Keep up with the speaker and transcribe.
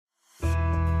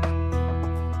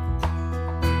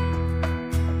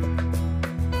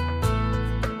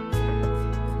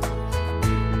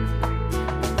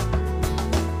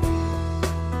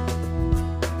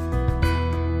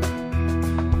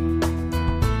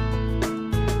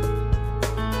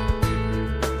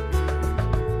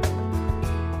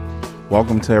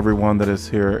Welcome to everyone that is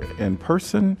here in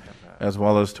person, as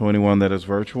well as to anyone that is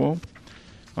virtual.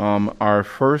 Our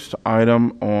first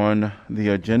item on the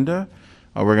agenda,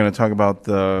 we're going to talk about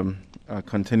the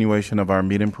continuation of our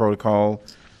meeting protocol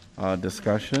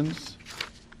discussions.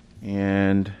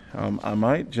 And I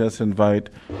might just invite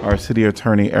our City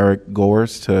Attorney, Eric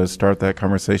Gores, to start that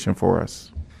conversation for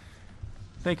us.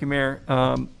 Thank you, Mayor.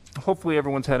 Hopefully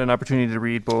everyone's had an opportunity to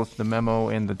read both the memo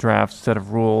and the draft set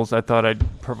of rules. I thought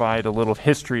I'd provide a little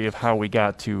history of how we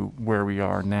got to where we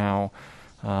are now.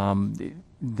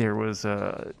 There was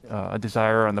a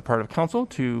desire on the part of council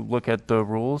to look at the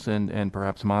rules and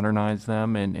perhaps modernize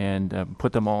them and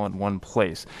put them all in one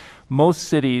place. Most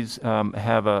cities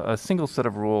have a single set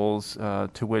of rules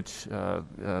to which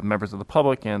members of the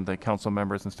public and the council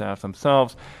members and staff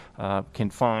themselves can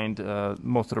find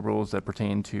most of the rules that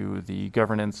pertain to the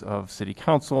governance of city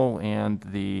council and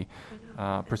the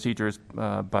procedures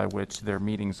by which their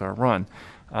meetings are run.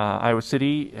 Iowa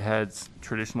City has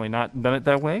traditionally not done it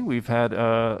that way. We've had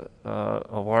a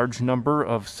large number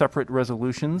of separate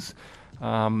resolutions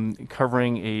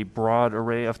covering a broad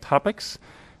array of topics,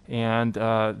 and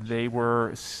they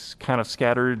were kind of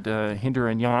scattered hinder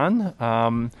and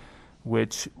yon,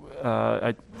 which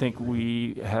I think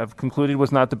we have concluded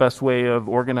was not the best way of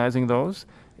organizing those.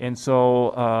 And so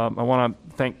I want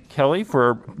to thank Kelly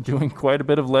for doing quite a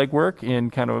bit of legwork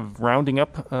in kind of rounding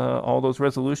up all those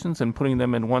resolutions and putting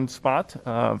them in one spot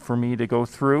for me to go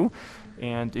through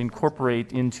and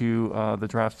incorporate into the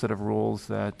draft set of rules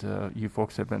that you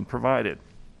folks have been provided.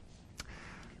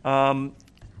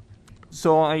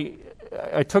 So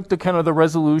I took the kind of the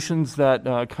resolutions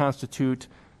that constitute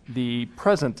the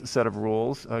present set of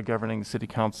rules governing city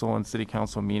council and city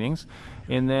council meetings.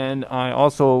 And then I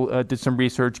also did some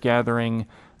research gathering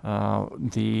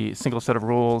the single set of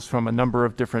rules from a number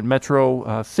of different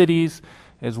metro cities,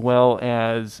 as well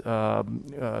as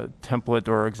template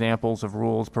or examples of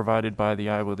rules provided by the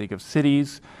Iowa League of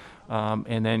Cities,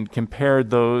 and then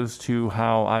compared those to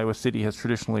how Iowa City has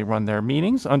traditionally run their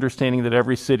meetings, understanding that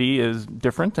every city is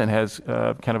different and has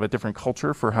kind of a different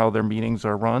culture for how their meetings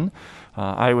are run.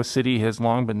 Iowa City has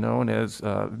long been known as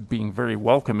being very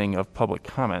welcoming of public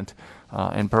comment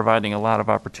and providing a lot of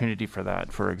opportunity for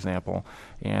that, for example.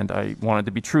 And I wanted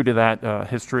to be true to that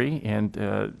history,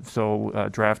 and so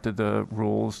drafted the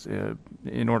rules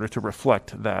in order to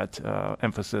reflect that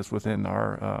emphasis within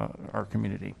our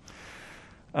community.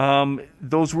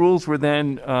 Those rules were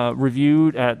then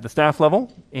reviewed at the staff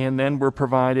level and then were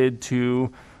provided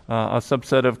to a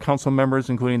subset of council members,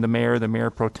 including the mayor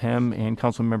pro tem, and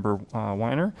council member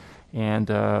Weiner. And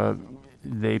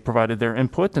they provided their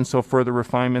input, and so further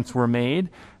refinements were made,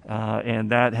 and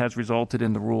that has resulted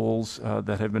in the rules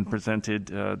that have been presented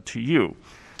to you.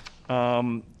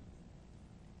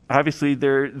 Obviously,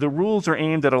 the rules are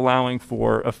aimed at allowing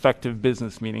for effective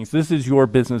business meetings. This is your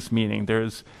business meeting.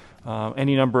 There's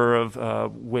any number of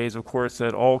ways, of course,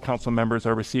 that all council members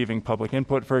are receiving public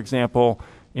input, for example,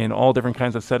 in all different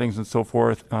kinds of settings and so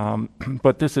forth.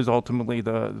 But this is ultimately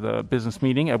the business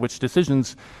meeting at which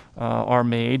decisions are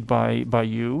made by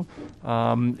you.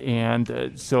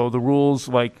 So the rules,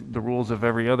 like the rules of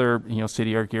every other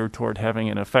city, are geared toward having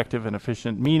an effective and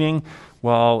efficient meeting,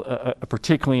 while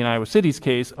particularly in Iowa City's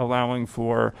case, allowing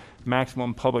for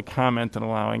maximum public comment and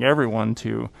allowing everyone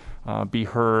to be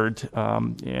heard,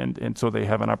 and so they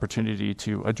have an opportunity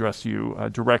to address you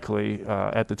directly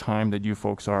at the time that you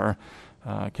folks are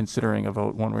considering a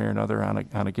vote one way or another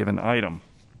on a given item.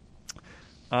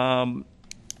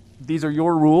 These are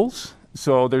your rules,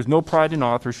 so there's no pride in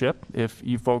authorship. If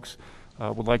you folks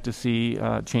would like to see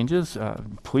changes,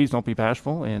 please don't be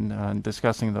bashful in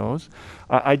discussing those.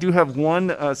 I do have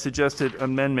one suggested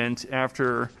amendment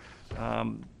after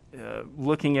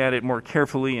looking at it more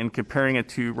carefully and comparing it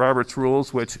to Robert's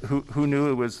Rules, which who knew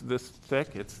it was this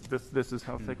thick? This is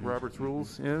how thick Robert's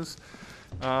Rules is.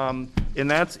 And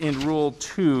that's in Rule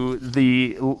 2.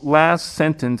 The last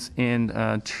sentence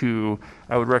in 2,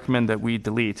 I would recommend that we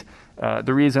delete.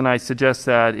 The reason I suggest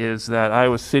that is that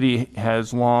Iowa City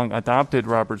has long adopted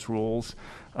Robert's Rules,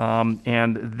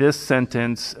 and this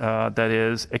sentence, that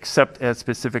is, except as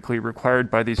specifically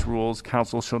required by these rules,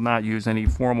 council shall not use any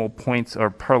formal points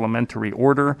of parliamentary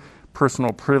order,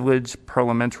 personal privilege,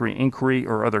 parliamentary inquiry,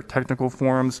 or other technical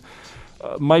forms,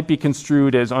 might be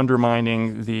construed as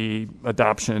undermining the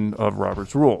adoption of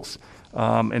Robert's Rules.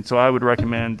 And so I would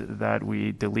recommend that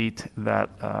we delete that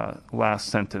last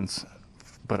sentence.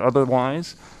 But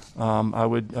otherwise, I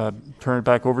would turn it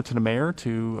back over to the mayor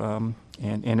to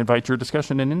and invite your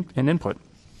discussion and input.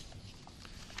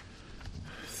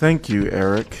 Thank you,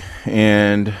 Eric.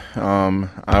 And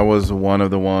I was one of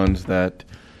the ones that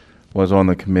was on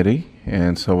the committee,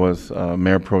 and so was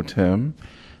Mayor Pro Tem,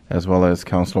 as well as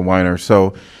Councilor Weiner.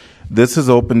 So this is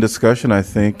open discussion. I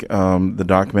think the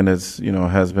document has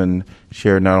been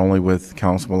shared not only with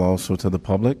council but also to the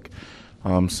public.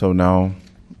 So now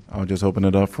I'll just open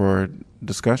it up for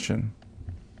discussion.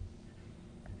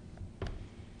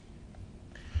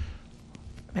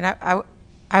 And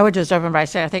I would just open by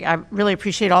saying I think I really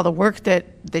appreciate all the work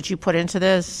that you put into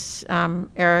this,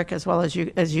 Eric, as well as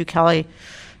you, Kelly.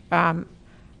 I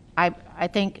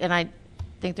think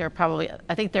there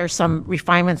are some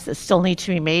refinements that still need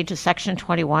to be made to Section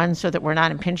 21 so that we're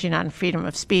not impinging on freedom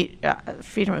of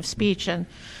speech, and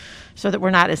so that we're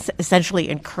not essentially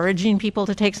encouraging people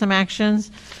to take some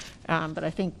actions. But I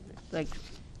think, like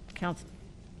Council,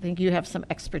 I think you have some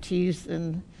expertise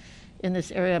in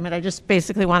this area. I mean, I just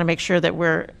basically want to make sure that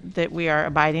we are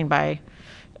abiding by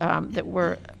that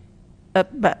we're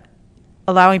but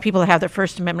allowing people to have their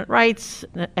First Amendment rights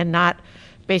and not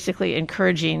basically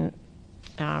encouraging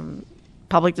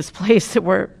public displays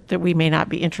that we may not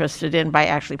be interested in by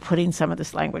actually putting some of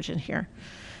this language in here.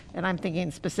 And I'm thinking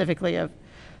specifically of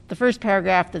the first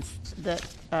paragraph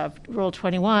that Rule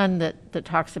 21 that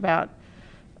talks about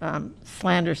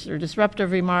slanderous or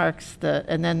disruptive remarks,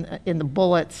 and then in the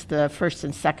bullets, the first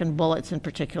and second bullets in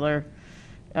particular.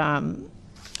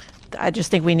 I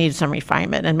just think we need some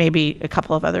refinement, and maybe a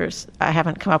couple of others. I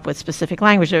haven't come up with specific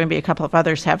language. Maybe a couple of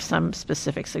others have some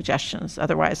specific suggestions.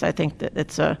 Otherwise, I think that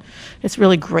it's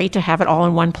really great to have it all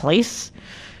in one place,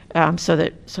 so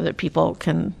that people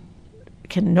can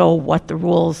know what the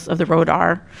rules of the road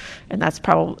are, and I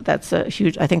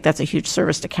think that's a huge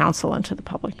service to council and to the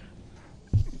public.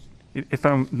 If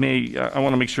I may, I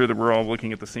want to make sure that we're all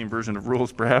looking at the same version of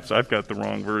rules. Perhaps I've got the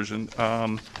wrong version.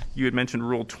 You had mentioned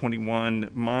Rule 21.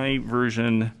 My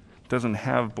version doesn't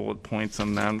have bullet points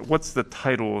on that. What's the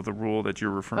title of the rule that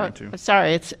you're referring to?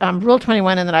 Sorry, it's Rule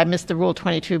 21, and then I missed the Rule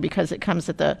 22 because it comes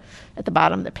at the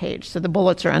bottom of the page. So the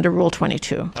bullets are under Rule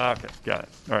 22. Okay, got it.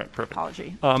 All right, perfect.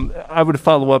 Apology. I would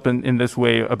follow up in this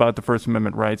way about the First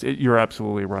Amendment rights. You're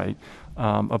absolutely right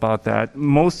about that.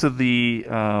 Most of the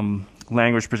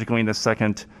language, particularly in the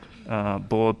second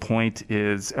bullet point,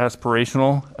 is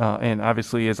aspirational and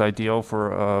obviously is ideal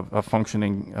for a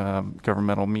functioning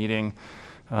governmental meeting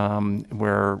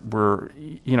where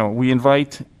we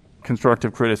invite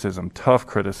constructive criticism, tough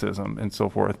criticism, and so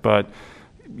forth, but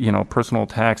personal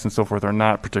attacks and so forth are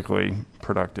not particularly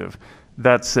productive.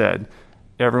 That said,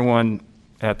 everyone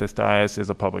at this dais is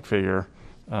a public figure.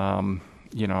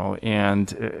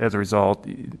 And as a result,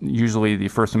 usually the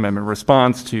First Amendment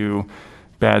response to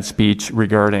bad speech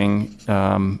regarding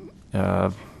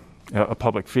a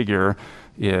public figure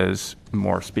is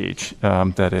more speech.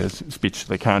 That is, speech to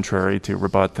the contrary to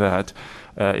rebut that.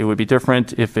 It would be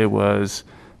different if it was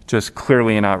just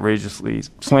clearly and outrageously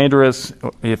slanderous,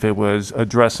 if it was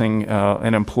addressing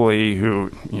an employee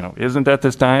who isn't at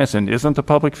this dais and isn't a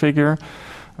public figure.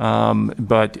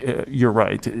 But you're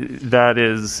right. That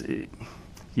is,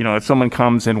 if someone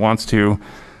comes and wants to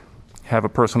have a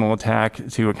personal attack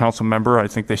to a council member, I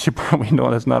think they should probably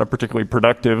know that's not a particularly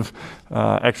productive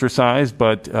exercise,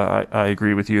 but I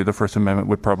agree with you. The First Amendment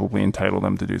would probably entitle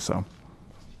them to do so.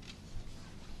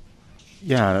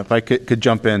 Yeah, if I could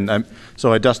jump in.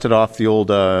 So I dusted off the old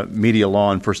media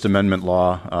law and First Amendment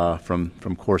law from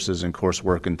courses and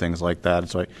coursework and things like that.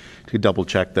 So I could double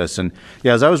check this. And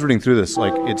yeah, as I was reading through this,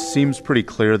 it seems pretty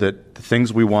clear that the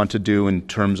things we want to do in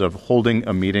terms of holding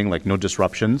a meeting, like no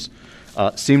disruptions,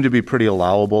 seem to be pretty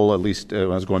allowable. At least when I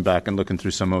was going back and looking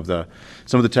through some of the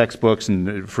textbooks and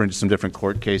referring to some different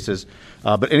court cases.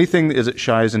 But anything as it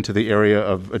shies into the area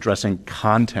of addressing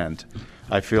content,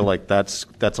 I feel like that's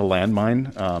a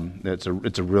landmine.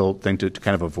 It's a real thing to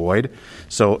kind of avoid.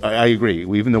 So I agree.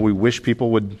 Even though we wish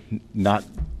people would not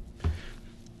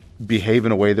behave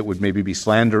in a way that would maybe be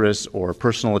slanderous or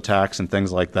personal attacks and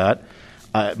things like that,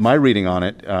 my reading on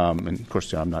it, and of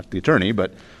course I'm not the attorney,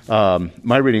 but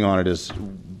my reading on it is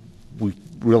we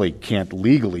really can't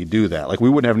legally do that. Like we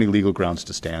wouldn't have any legal grounds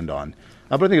to stand on.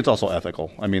 But I think it's also ethical.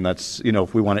 I mean, that's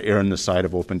if we want to err on the side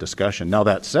of open discussion. Now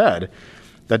that said,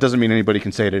 that doesn't mean anybody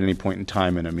can say it at any point in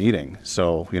time in a meeting.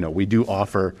 So, we do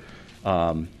offer,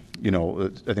 I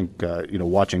think,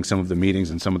 watching some of the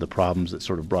meetings and some of the problems that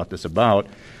sort of brought this about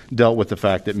dealt with the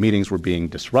fact that meetings were being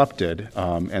disrupted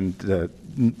and the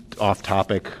off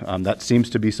topic. That seems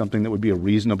to be something that would be a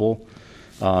reasonable,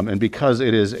 and because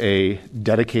it is a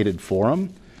dedicated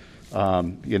forum,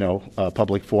 a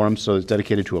public forum, so it's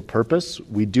dedicated to a purpose,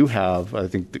 we do have, I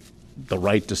think, the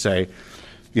right to say,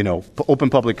 open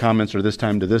public comments are this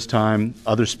time to this time.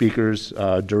 Other speakers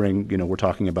during, we're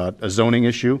talking about a zoning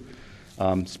issue.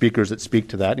 speakers that speak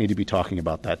to that need to be talking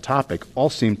about that topic, all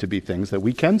seem to be things that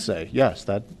we can say, yes,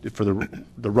 that for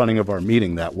the running of our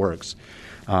meeting, that works.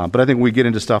 But I think we get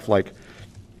into stuff like,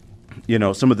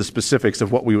 some of the specifics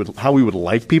of how we would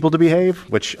like people to behave,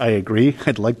 which I agree,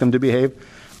 I'd like them to behave.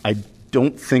 I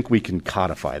don't think we can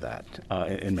codify that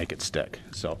and make it stick.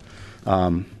 So I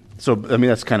mean,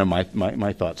 that's kind of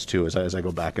my thoughts too as I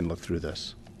go back and look through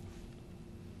this.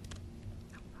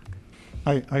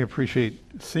 I appreciate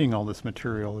seeing all this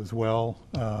material as well.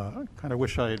 Kind of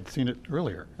wish I had seen it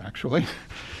earlier, actually,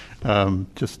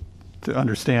 just to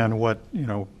understand what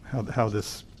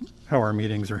how our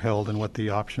meetings are held and what the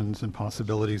options and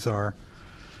possibilities are.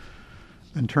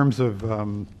 In terms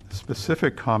of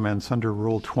specific comments under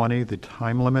Rule 20, the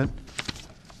time limit,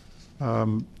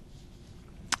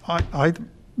 I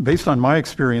based on my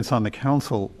experience on the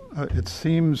council, it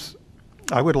seems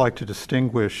I would like to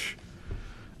distinguish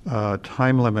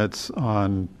time limits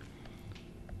on,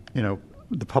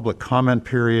 the public comment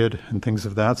period and things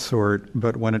of that sort.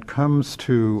 But when it comes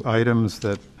to items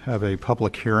that have a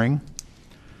public hearing,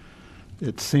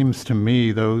 it seems to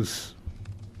me those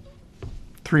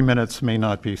 3 minutes may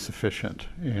not be sufficient.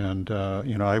 And,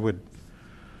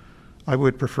 I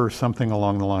would prefer something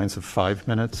along the lines of 5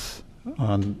 minutes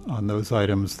on those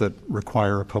items that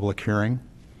require a public hearing.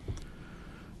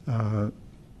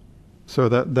 So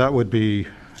that would be,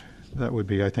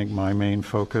 I think, my main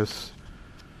focus.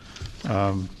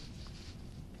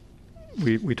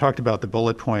 We talked about the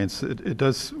bullet points. It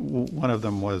does. One of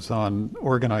them was on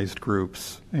organized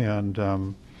groups, and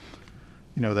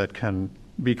that can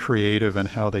be creative in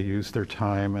how they use their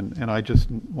time. And I just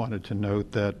wanted to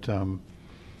note that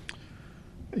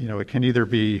it can either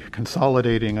be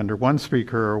consolidating under one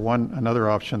speaker, or another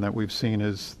option that we've seen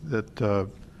is that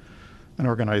an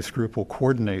organized group will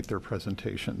coordinate their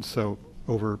presentations. So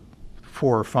over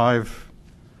 4 or 5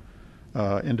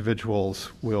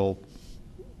 individuals will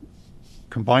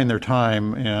combine their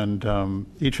time, and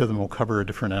each of them will cover a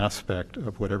different aspect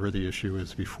of whatever the issue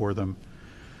is before them.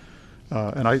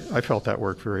 And I felt that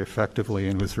worked very effectively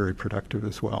and was very productive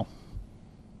as well.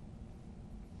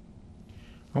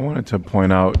 I wanted to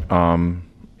point out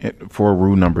for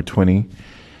rule number 20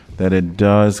 that it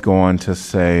does go on to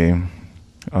say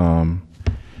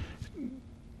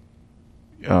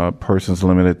persons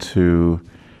limited to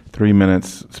 3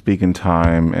 minutes speaking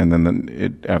time, and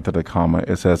then after the comma,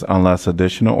 it says unless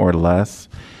additional or less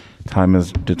time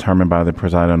is determined by the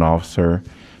presiding officer,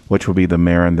 which will be the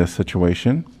mayor in this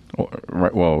situation,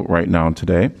 right now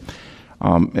today,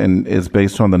 and is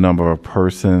based on the number of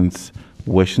persons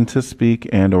wishing to speak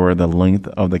and or the length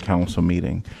of the council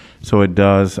meeting. So it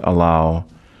does allow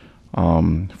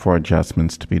for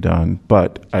adjustments to be done.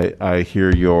 But I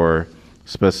hear your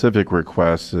specific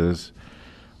request is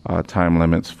time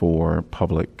limits for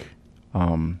public.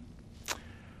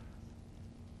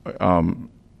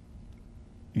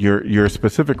 Your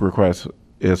specific request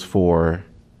is for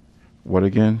what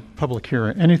again? Public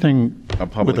hearing, anything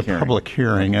with a hearing. public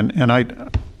hearing. And I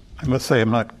must say I'm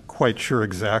not quite sure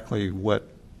exactly what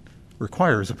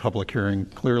requires a public hearing.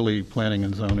 Clearly, planning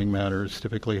and zoning matters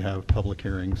typically have public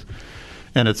hearings.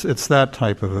 And it's that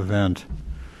type of event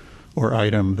or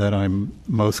item that I'm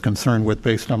most concerned with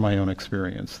based on my own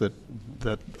experience,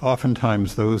 that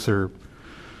oftentimes those are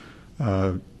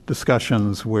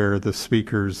discussions where the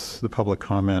speakers, the public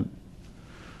comment,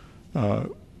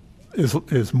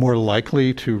 is more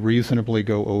likely to reasonably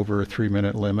go over a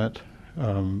 3-minute limit.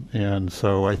 And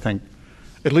so I think,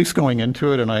 at least going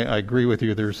into it, and I agree with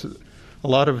you, there's a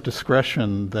lot of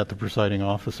discretion that the presiding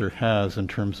officer has in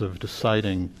terms of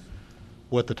deciding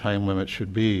what the time limit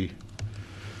should be.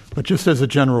 But just as a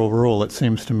general rule, it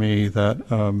seems to me that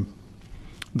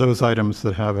those items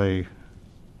that have a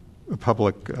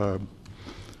public,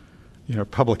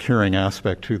 public hearing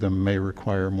aspect to them may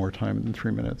require more time than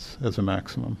 3 minutes as a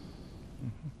maximum.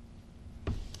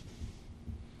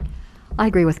 I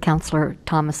agree with Councillor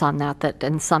Thomas on that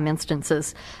in some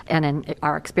instances, and in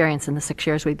our experience in the 6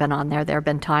 years we've been on there have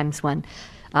been times when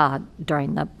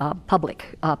during the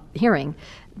public hearing,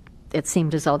 it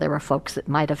seemed as though there were folks that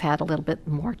might have had a little bit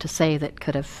more to say that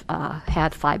could have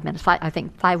had 5 minutes. I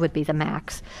think 5 would be the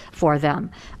max for them.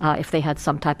 If they had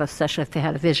some type of session, if they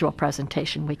had a visual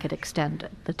presentation, we could extend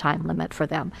the time limit for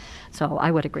them. So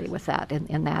I would agree with that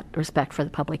in that respect for the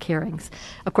public hearings.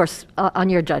 Of course, on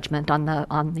your judgment,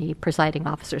 on the presiding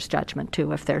officer's judgment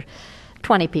too, if there are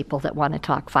 20 people that want to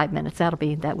talk 5 minutes,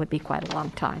 that would be quite a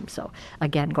long time. So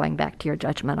again, going back to your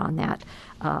judgment on that,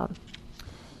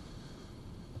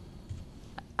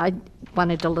 I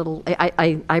wanted a little,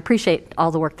 I appreciate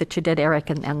all the work that you did, Eric,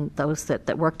 and those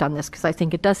that worked on this, because I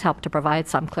think it does help to provide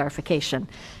some clarification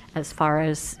as far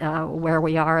as where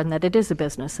we are and that it is a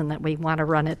business and that we want to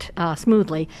run it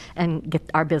smoothly and get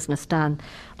our business done.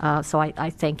 So I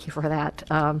thank you for that.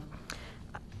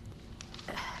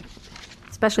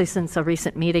 Especially since a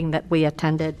recent meeting that we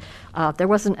attended, there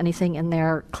wasn't anything in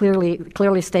there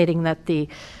clearly stating that the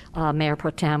mayor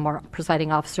pro tem or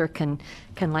presiding officer can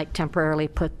like temporarily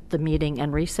put the meeting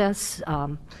in recess.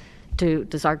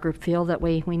 Does our group feel that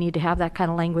we need to have that kind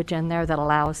of language in there that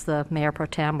allows the mayor pro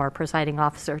tem or presiding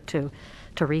officer to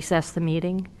recess the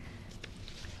meeting?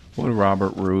 Would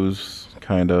Robert Rules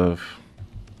kind of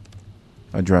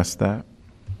address that?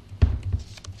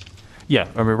 Yeah,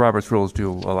 I mean, Robert's rules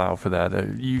do allow for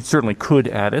that. You certainly could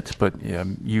add it, but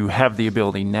you have the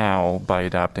ability now by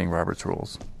adopting Robert's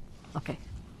rules. Okay.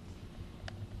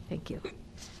 Thank you.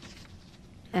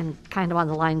 And kind of on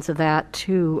the lines of that,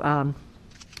 too,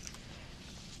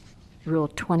 Rule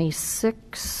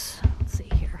 26, let's see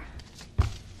here.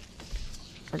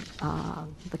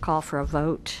 The call for a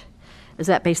vote. Is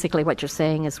that basically what you're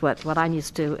saying is what I'm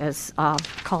used to as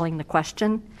calling the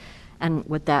question? And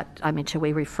would that, I mean, should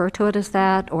we refer to it as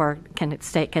that, or can it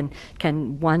stay,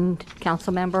 can one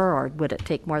council member, or would it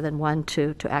take more than one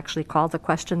to actually call the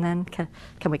question then? Can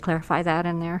we clarify that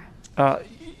in there?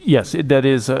 Yes, that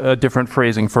is a different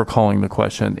phrasing for calling the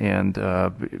question, and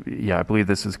yeah, I believe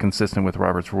this is consistent with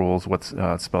Robert's rules, what's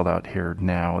spelled out here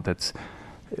now. That's,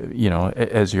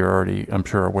 as you're already, I'm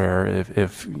sure, aware,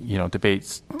 if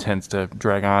debates tends to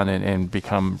drag on and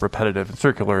become repetitive and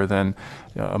circular, then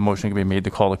a motion can be made to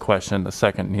call the question, a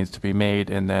second needs to be made,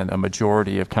 and then a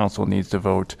majority of council needs to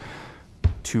vote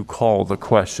to call the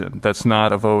question. That's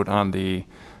not a vote on the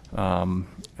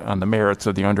merits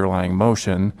of the underlying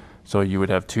motion. So you would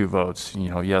have two votes.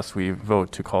 Yes, we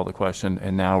vote to call the question,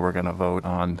 and now we're going to vote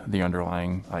on the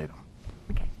underlying item.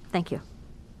 Okay, thank you.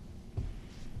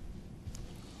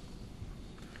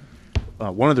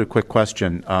 One other quick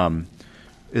question.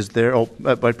 Is there, I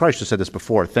probably should have said this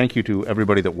before. Thank you to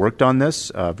everybody that worked on this.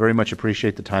 Very much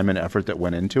appreciate the time and effort that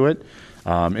went into it.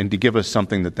 And to give us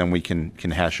something that then we can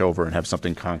hash over and have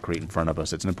something concrete in front of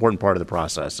us. It's an important part of the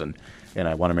process, and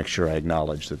I want to make sure I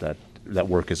acknowledge that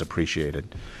work is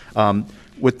appreciated.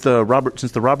 With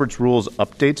since the Robert's Rules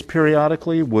updates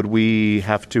periodically, would we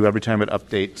have to, every time it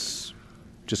updates,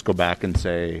 just go back and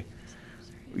say,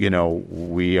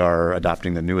 we are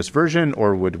adopting the newest version,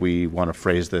 or would we want to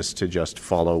phrase this to just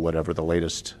follow whatever the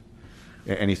latest?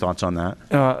 Any thoughts on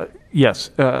that? Yes,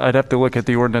 I'd have to look at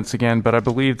the ordinance again, but I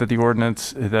believe that the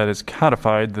ordinance that is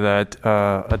codified that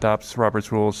adopts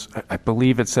Robert's rules, I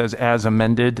believe it says as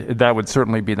amended. That would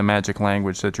certainly be the magic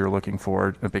language that you're looking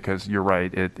for, because you're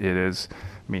right, it is.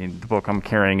 I mean, the book I'm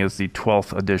carrying is the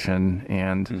 12th edition,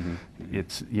 and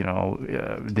it's,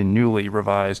 the newly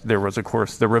revised. There was, of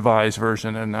course, the revised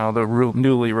version, and now the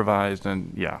newly revised,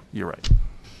 and yeah, you're right.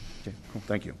 Okay, cool.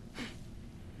 Thank you.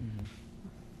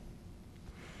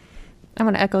 I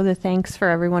want to echo the thanks for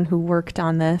everyone who worked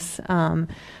on this.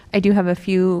 I do have a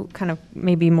few kind of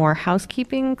maybe more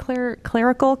housekeeping,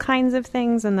 clerical kinds of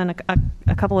things, and then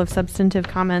a couple of substantive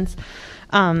comments.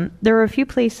 There were a few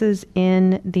places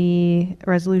in the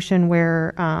resolution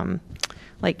where,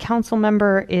 like, council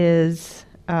member is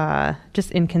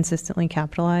just inconsistently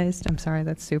capitalized. I'm sorry,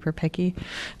 that's super picky.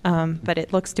 But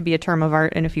it looks to be a term of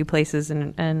art in a few places,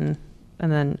 and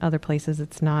then other places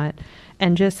it's not.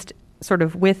 And just sort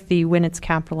of with the when it's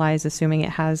capitalized, assuming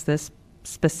it has this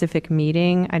specific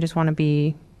meaning, I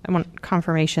want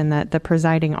confirmation that the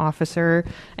presiding officer,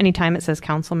 anytime it says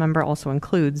council member, also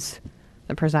includes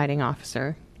the presiding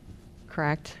officer,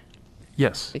 correct?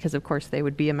 Yes. Because of course they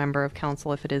would be a member of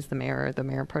council if it is the mayor or the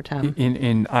mayor pro tem.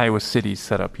 In Iowa City's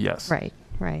setup, yes.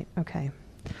 Right, okay.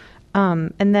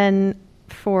 And then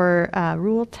for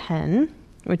Rule 10,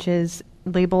 which is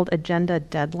labeled agenda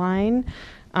deadline,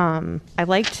 I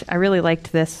really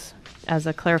liked this as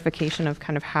a clarification of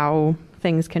kind of how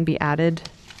things can be added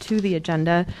to the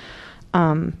agenda.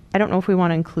 I don't know if we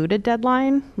want to include a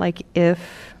deadline. Like,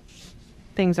 if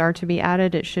things are to be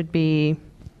added, it should be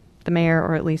the mayor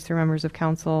or at least 3 members of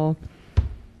council,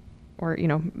 or,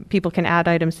 people can add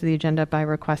items to the agenda by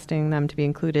requesting them to be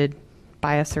included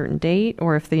by a certain date,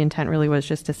 or if the intent really was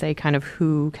just to say kind of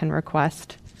who can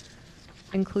request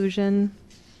inclusion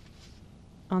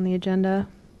on the agenda.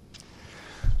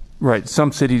 Right.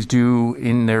 Some cities do,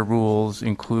 in their rules,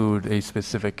 include a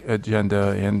specific agenda,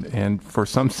 and for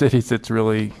some cities, it's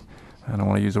really I don't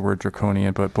want to use the word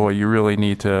draconian, but boy, you really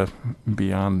need to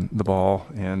be on the ball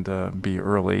and be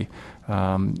early.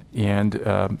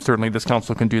 Certainly this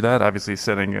council can do that, obviously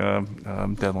setting a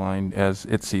deadline as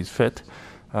it sees fit.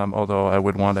 Although I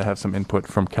would want to have some input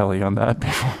from Kelly on that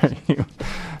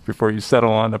before you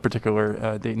settle on a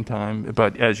particular date and time.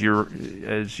 But as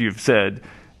you've said,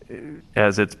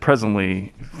 as it's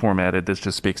presently formatted, this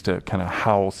just speaks to kind of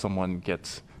how someone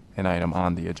gets an item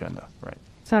on the agenda, right?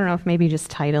 So I don't know if maybe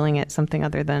just titling it something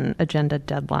other than agenda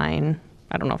deadline.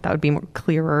 I don't know if that would be more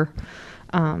clearer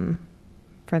for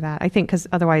that. I think because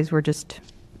otherwise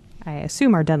I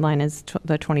assume our deadline is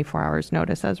the 24 hours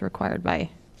notice as required by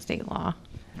state law.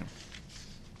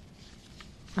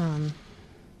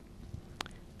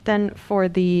 Then for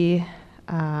the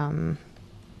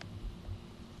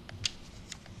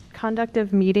conduct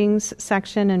of meetings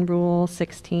section in Rule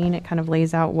 16, it kind of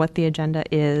lays out what the agenda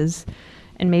is.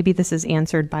 And maybe this is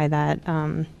answered by that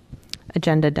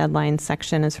agenda deadline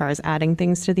section as far as adding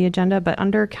things to the agenda. But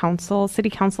under city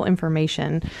council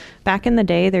information, back in the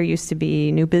day, there used to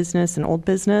be new business and old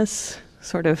business,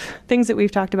 sort of things that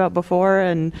we've talked about before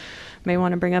and may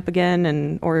want to bring up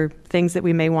again, or things that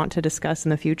we may want to discuss in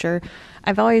the future.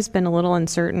 I've always been a little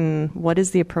uncertain what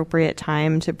is the appropriate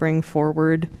time to bring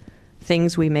forward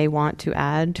things we may want to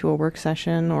add to a work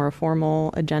session or a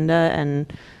formal agenda,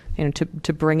 and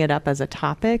to bring it up as a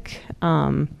topic.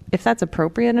 If that's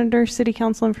appropriate under city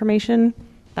council information,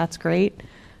 that's great.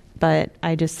 But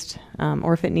I just,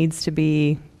 or if it needs to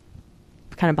be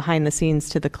kind of behind the scenes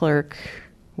to the clerk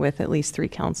with at least 3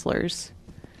 counselors.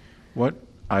 What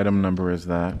item number is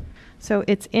that? So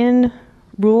it's in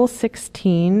Rule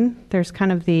 16. There's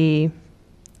kind of the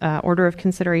order of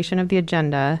consideration of the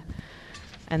agenda,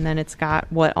 and then it's got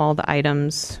what all the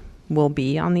items will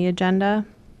be on the agenda.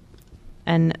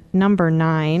 And number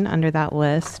 9 under that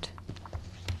list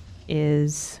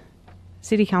is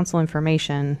city council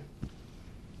information,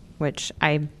 which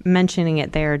I'm mentioning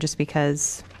it there just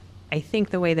because I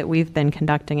think the way that we've been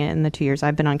conducting it in the 2 years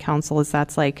I've been on council is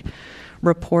that's like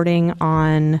reporting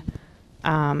on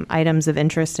items of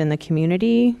interest in the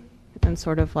community and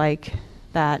sort of like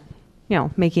that,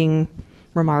 making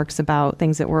remarks about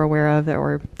things that we're aware of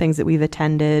or things that we've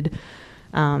attended.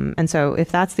 And so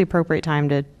if that's the appropriate time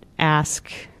to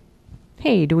ask,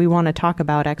 hey, do we want to talk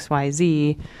about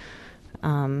XYZ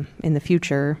in the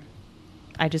future?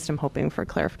 I just am hoping for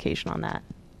clarification on that.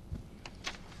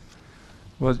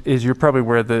 Well, as you're probably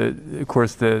aware, of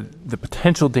course, the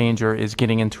potential danger is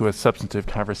getting into a substantive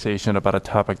conversation about a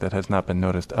topic that has not been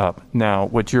noticed up. Now,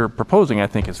 what you're proposing, I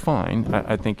think, is fine.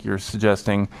 I think you're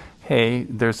suggesting, hey,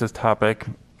 there's this topic,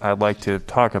 I'd like to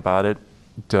talk about it.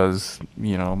 Does,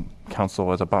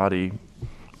 council as a body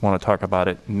want to talk about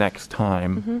it next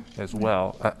time as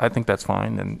well? I think that's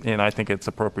fine, and I think it's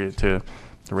appropriate to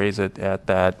raise it at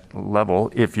that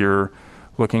level. If you're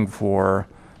looking for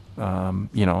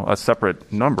a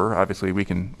separate number, obviously we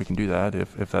can do that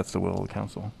if that's the will of the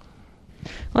council.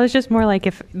 Well, it's just more like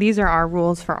if these are our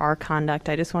rules for our conduct,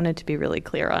 I just wanted to be really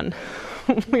clear on,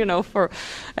 for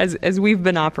as we've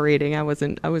been operating, I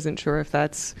wasn't sure if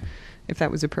that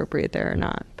was appropriate there or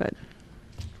not, but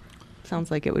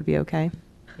sounds like it would be okay.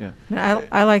 Yeah.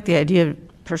 I like the idea.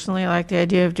 Personally, I like the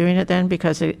idea of doing it then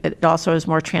because it also is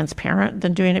more transparent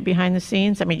than doing it behind the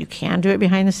scenes. I mean, you can do it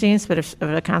behind the scenes, but if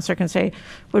a counselor can say,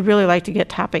 would really like to get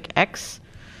topic X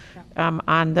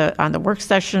on the work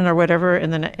session or whatever,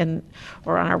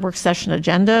 or on our work session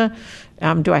agenda,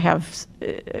 do I have?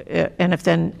 And if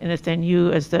then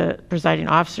you, as the presiding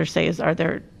officer, are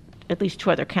there at least 2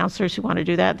 other counselors who want to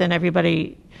do that? Then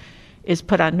everybody is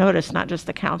put on notice, not just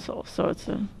the council. So it's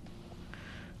a.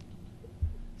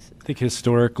 I think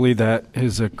historically that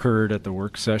has occurred at the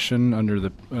work session under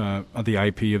the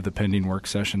IP of the pending work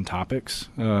session topics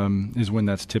is when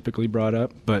that's typically brought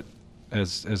up. But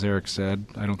as Eric said,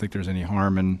 I don't think there's any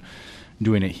harm in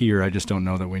doing it here. I just don't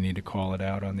know that we need to call it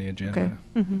out on the agenda. Okay.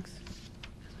 Mm-hmm.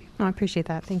 No, I appreciate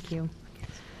that. Thank you.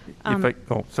 Sorry,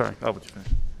 I'll let you finish.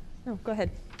 No, go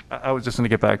ahead. I was just going to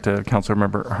get back to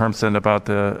Councilmember Harmson about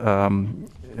the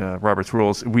Robert's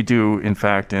rules. We do, in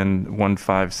fact, in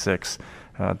 156.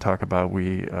 Talk about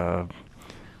the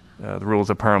rules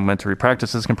of parliamentary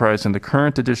practices comprised in the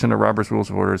current edition of Robert's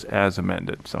Rules of Orders as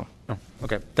amended. So,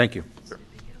 Okay, thank you.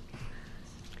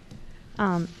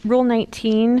 Rule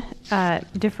 19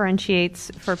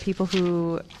 differentiates for people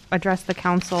who address the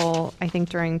council, I think,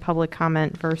 during public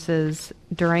comment versus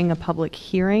during a public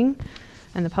hearing.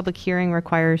 And the public hearing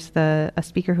requires a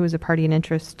speaker who is a party in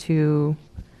interest to,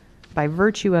 by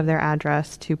virtue of their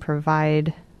address, to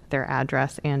provide their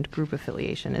address and group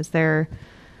affiliation. Is there,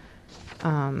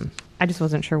 I just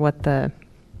wasn't sure what the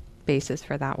basis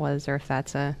for that was, or if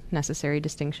that's a necessary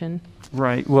distinction.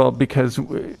 Right. Well, because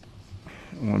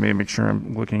let me make sure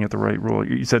I'm looking at the right rule.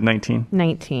 You said 19?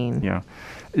 19. Yeah.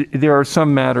 There are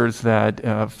some matters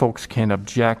that folks can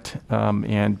object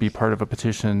and be part of a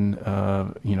petition,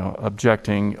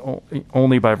 objecting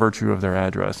only by virtue of their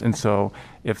address. And so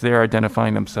if they're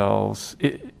identifying themselves,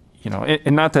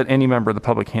 and not that any member of the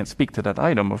public can't speak to that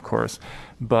item, of course,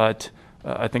 but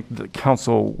I think the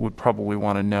council would probably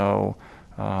want to know,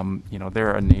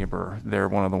 they're a neighbor. They're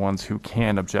one of the ones who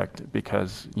can object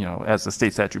because, as the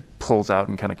state statute pulls out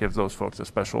and kind of gives those folks a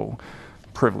special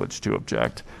privilege to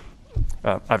object.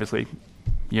 Obviously,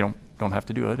 you don't have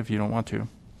to do it if you don't want to.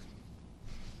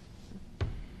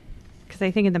 Because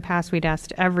I think in the past we'd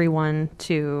asked everyone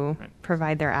to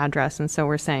provide their address, and so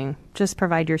we're saying just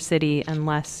provide your city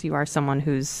unless you are someone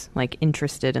who's like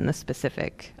interested in the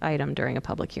specific item during a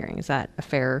public hearing. Is that a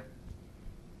fair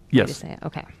way to say it?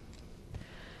 Okay.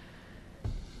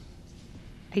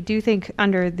 I do think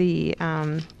under the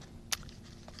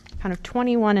kind of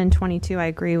 21 and 22, I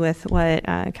agree with what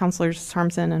Councilors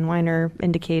Harmsen and Weiner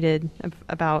indicated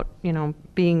about,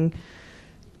 being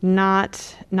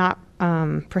not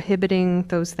prohibiting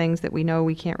those things that we know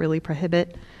we can't really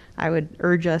prohibit. I would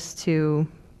urge us to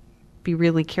be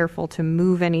really careful to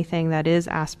move anything that is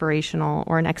aspirational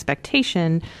or an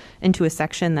expectation into a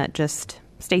section that just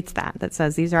states that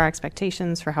says these are our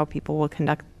expectations for how people will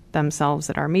conduct themselves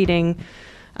at our meeting.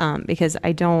 Because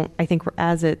I think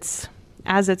as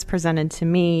it's presented to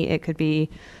me, it could be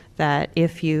that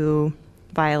if you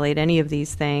violate any of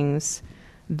these things,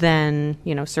 then,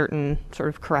 certain sort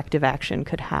of corrective action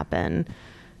could happen.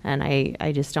 And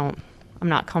I'm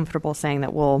not comfortable saying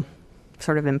that we'll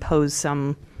sort of impose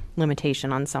some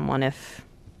limitation on someone if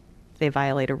they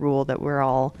violate a rule that we're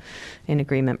all in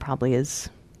agreement probably is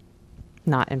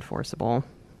not enforceable.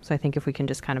 So I think if we can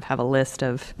just kind of have a list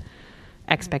of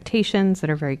expectations that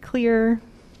are very clear,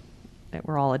 that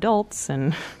we're all adults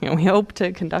and we hope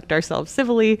to conduct ourselves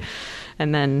civilly,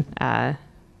 and then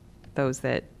those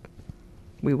that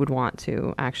we would want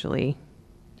to actually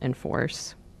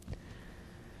enforce.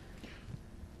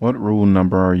 What rule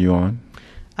number are you on?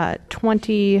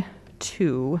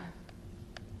 22.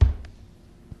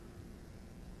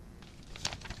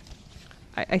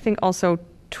 I think also,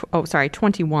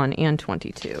 21 and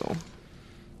 22.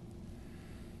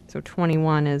 So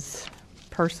 21 is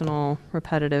personal,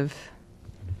 repetitive,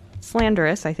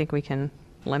 slanderous. I think we can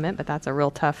limit, but that's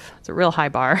it's a real high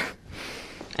bar.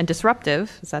 And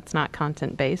disruptive, because that's not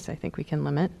content-based, I think we can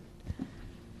limit.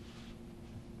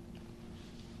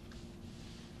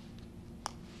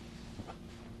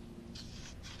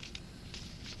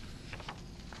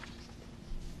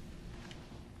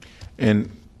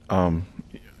 And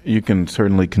you can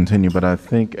certainly continue, but I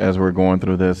think as we're going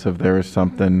through this, if there is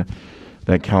something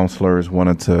that counselors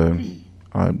wanted to,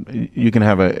 you can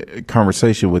have a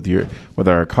conversation with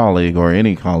our colleague or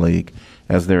any colleague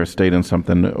as they're stating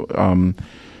something.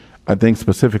 I think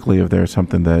specifically if there's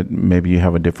something that maybe you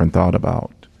have a different thought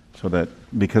about, so that,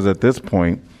 because at this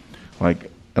point,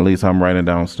 like at least I'm writing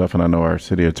down stuff, and I know our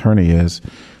city attorney is,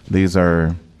 these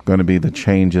are going to be the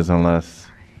changes unless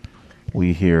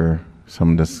we hear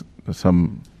some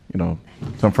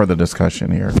further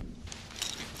discussion here.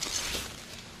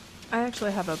 I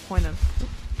actually have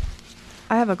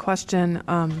I have a question.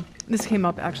 This came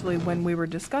up actually when we were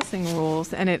discussing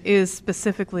rules, and it is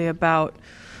specifically about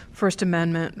First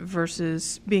Amendment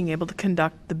versus being able to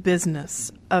conduct the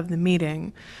business of the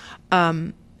meeting.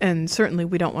 And certainly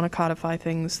we don't want to codify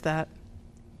things that,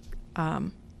 I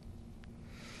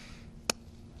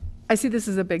see this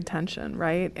as a big tension,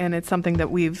 right? And it's something that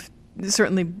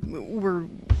we're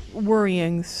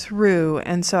worrying through.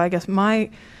 And so I guess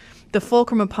the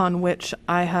fulcrum upon which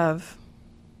I have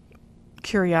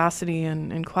curiosity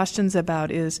and questions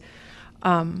about is,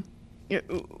 at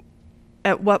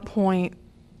what point,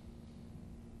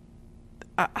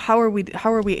 how are we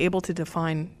able to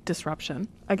define disruption,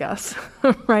 I guess,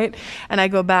 right? And I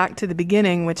go back to the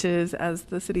beginning, which is, as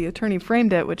the city attorney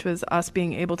framed it, which was us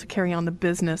being able to carry on the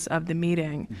business of the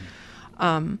meeting.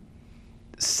 Mm-hmm.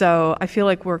 So I feel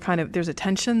like there's a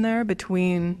tension there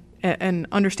between, and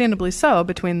understandably so,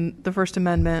 between the First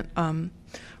Amendment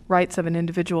rights of an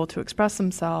individual to express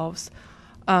themselves,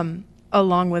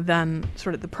 along with then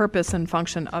sort of the purpose and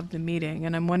function of the meeting.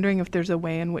 And I'm wondering if there's a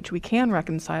way in which we can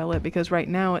reconcile it, because right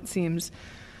now it seems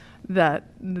that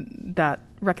that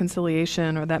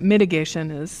reconciliation or that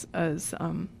mitigation is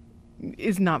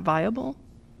not viable,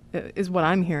 is what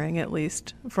I'm hearing, at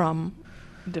least from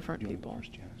different people.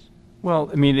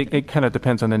 Well, I mean, it kind of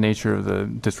depends on the nature of the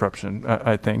disruption,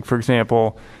 I think. For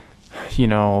example,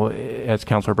 as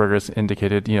Councilor Burgess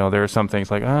indicated, there are some things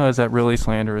like, oh, is that really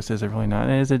slanderous? Is it really not?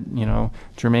 Is it,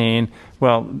 germane?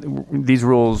 Well, these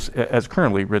rules, as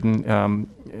currently written,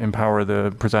 empower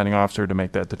the presiding officer to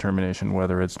make that determination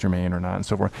whether it's germane or not and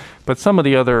so forth. But some of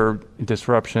the other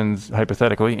disruptions,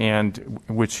 hypothetically, and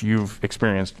which you've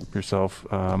experienced yourself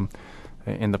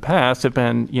in the past, have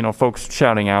been, folks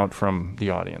shouting out from the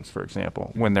audience, for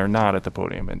example, when they're not at the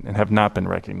podium and have not been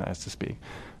recognized to speak.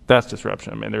 That's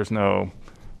disruption. I mean, there's no,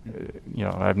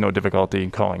 I have no difficulty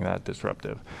in calling that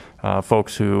disruptive.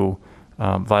 Folks who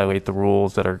violate the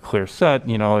rules that are clear set,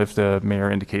 if the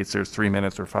mayor indicates there's 3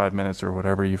 minutes or 5 minutes or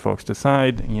whatever you folks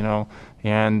decide,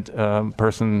 and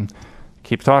person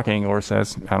keeps talking or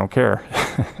says, I don't care.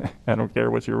 I don't care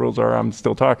what your rules are. I'm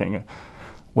still talking.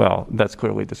 Well, that's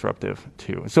clearly disruptive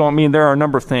too. So, I mean, there are a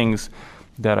number of things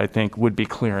that I think would be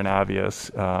clear and obvious.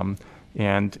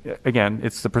 And again,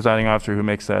 it's the presiding officer who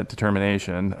makes that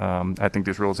determination. I think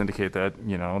these rules indicate that,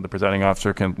 the presiding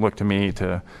officer can look to me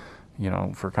to,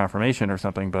 for confirmation or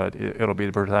something, but it'll be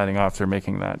the presiding officer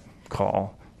making that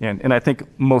call. And I think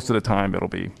most of the time it'll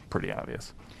be pretty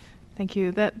obvious. Thank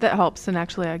you. That helps. And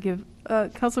actually, I give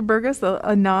Councilor Burgess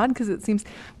a nod, because it seems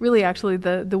really actually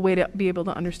the way to be able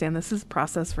to understand this is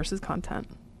process versus content.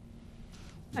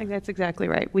 I think that's exactly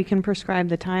right. We can prescribe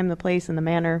the time, the place, and the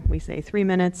manner. We say 3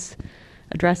 minutes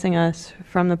addressing us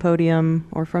from the podium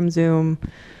or from Zoom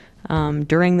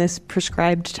during this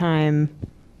prescribed time,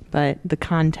 but the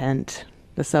content,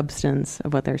 the substance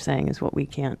of what they're saying is what we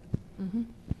can't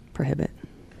prohibit.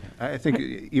 I think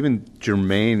even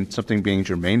something being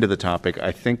germane to the topic,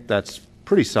 I think that's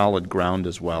pretty solid ground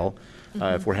as well.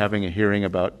 If we're having a hearing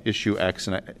about issue X,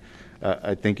 and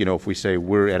I think, if we say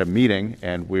we're at a meeting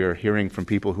and we're hearing from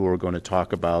people who are going to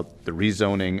talk about the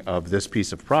rezoning of this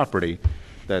piece of property,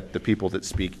 that the people that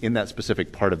speak in that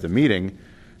specific part of the meeting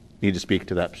need to speak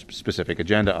to that specific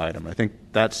agenda item. I think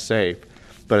that's safe.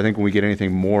 But I think when we get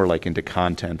anything more like into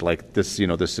content, like this,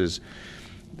 this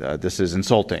is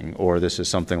insulting, or this is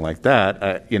something like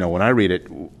that, when I read it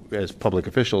as public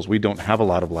officials, we don't have a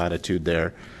lot of latitude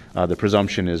there. The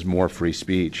presumption is more free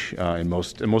speech in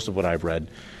most of what I've read.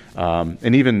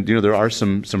 And even, there are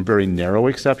some very narrow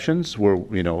exceptions where,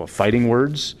 fighting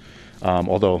words,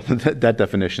 although that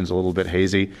definition is a little bit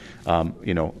hazy,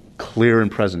 clear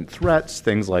and present threats,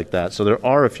 things like that. So there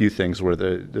are a few things where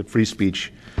the free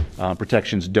speech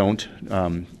protections don't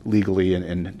legally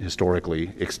and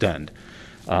historically extend.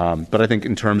 But I think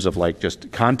in terms of like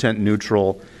just content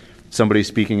neutral, somebody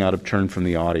speaking out of turn from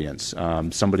the audience,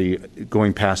 somebody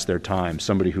going past their time,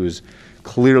 somebody who's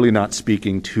clearly not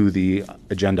speaking to the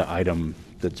agenda item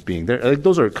that's being there. Like,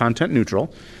 those are content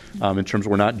neutral in terms of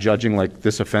we're not judging like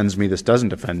this offends me, this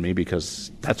doesn't offend me,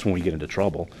 because that's when we get into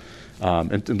trouble.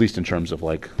 And at least in terms of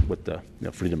like with the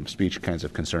freedom of speech kinds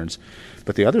of concerns.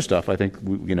 But the other stuff, I think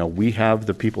we have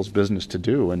the people's business to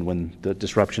do, and when the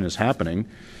disruption is happening,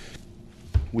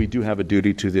 we do have a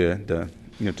duty to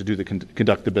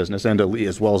conduct the business, and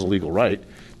as well as a legal right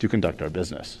to conduct our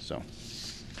business. So.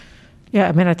 Yeah,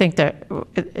 I mean, I think that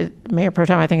Mayor Pro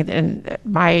Tem, I think, and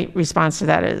my response to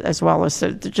that as well is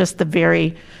just the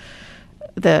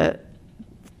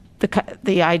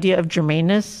idea of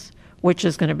germaneness, which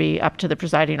is going to be up to the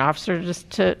presiding officer just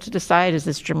to decide, is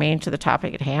this germane to the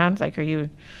topic at hand? Like, are you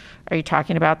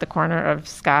talking about the corner of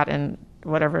Scott and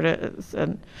whatever it is,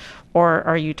 or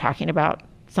are you talking about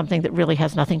something that really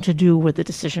has nothing to do with the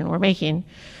decision we're making?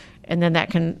 And then that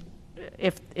can,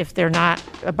 if they're not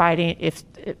abiding,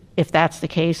 if that's the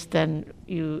case, then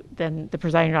the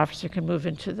presiding officer can move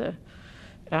into the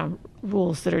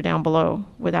rules that are down below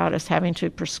without us having to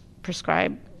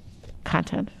prescribe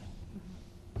content.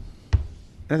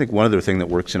 I think one other thing that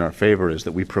works in our favor is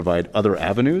that we provide other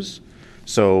avenues.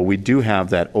 So we do have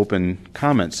that open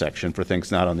comment section for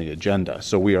things not on the agenda.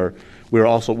 So we are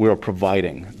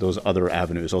providing those other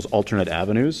avenues, those alternate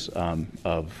avenues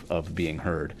of being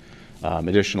heard.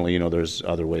 Additionally, there's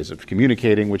other ways of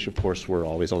communicating, which of course we're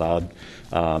always allowed.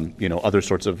 Other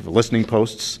sorts of listening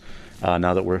posts.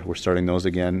 Now that we're starting those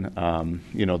again,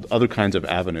 other kinds of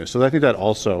avenues. So I think that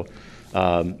also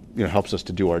helps us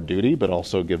to do our duty, but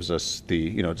also gives us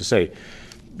the to say,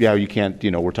 yeah, you can't.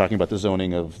 We're talking about the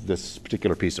zoning of this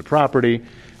particular piece of property,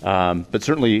 but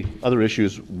certainly other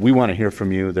issues we want to hear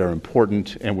from you. They're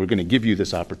important, and we're going to give you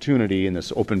this opportunity in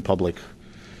this open public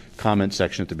comment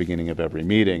section at the beginning of every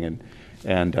meeting.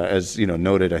 And as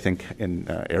noted, I think in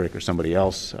Eric or somebody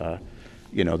else,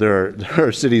 there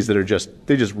are cities that are just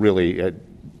really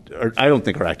I don't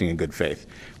think are acting in good faith.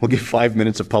 We'll give 5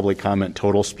 minutes of public comment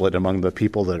total split among the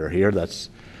people that are here. That's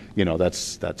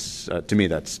that's to me,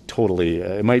 that's totally,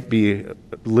 it might be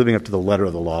living up to the letter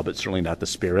of the law, but certainly not the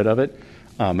spirit of it.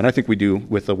 And I think we do,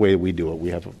 with the way we do it, we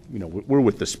have, we're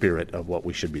with the spirit of what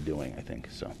we should be doing, I think,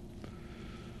 so.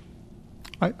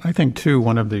 I think, too,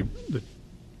 one of the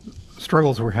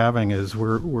struggles we're having is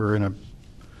we're in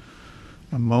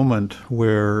a moment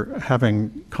where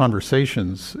having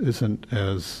conversations isn't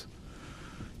as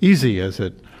easy as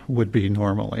it would be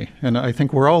normally. And I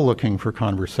think we're all looking for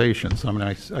conversations. I mean,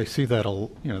 I see that,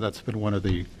 that's been one of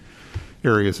the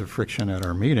areas of friction at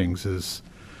our meetings is,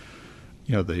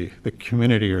 the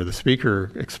community or the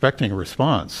speaker expecting a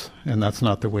response. And that's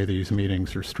not the way these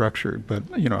meetings are structured. But,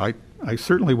 I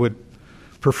certainly would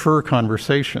prefer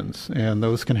conversations, and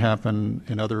those can happen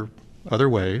in other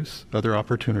ways, other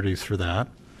opportunities for that.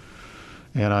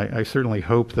 And I certainly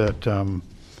hope that,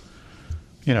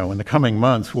 in the coming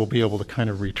months, we'll be able to kind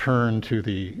of return to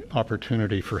the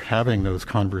opportunity for having those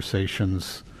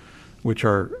conversations, which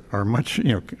are much,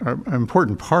 are an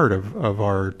important part of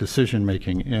our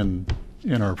decision-making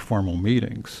in our formal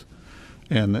meetings.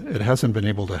 And it hasn't been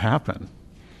able to happen.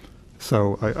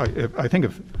 So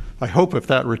I hope if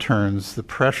that returns, the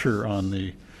pressure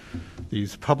on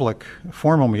these public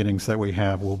formal meetings that we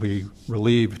have will be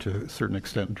relieved to a certain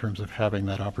extent in terms of having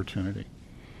that opportunity.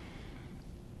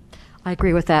 I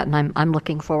agree with that, and I'm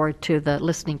looking forward to the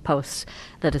listening posts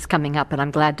that is coming up, and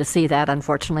I'm glad to see that.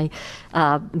 Unfortunately,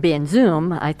 being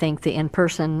Zoom, I think the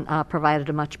in-person provided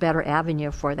a much better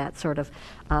avenue for that sort of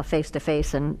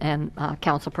face-to-face and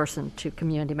council-person to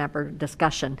community member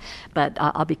discussion. But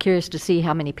I'll be curious to see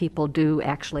how many people do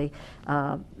actually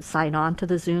sign on to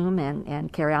the Zoom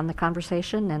and carry on the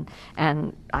conversation,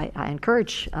 and I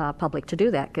encourage public to do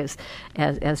that, because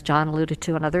as John alluded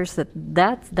to and others,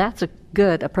 that's a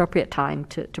good, appropriate time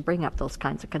to bring up those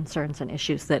kinds of concerns and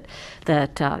issues that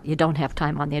you don't have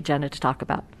time on the agenda to talk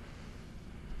about.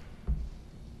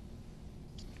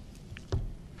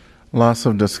 Lots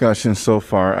of discussion so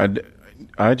far.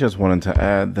 I just wanted to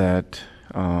add that,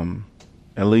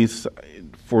 at least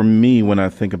for me, when I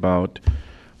think about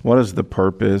what is the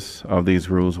purpose of these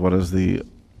rules, what is the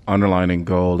underlying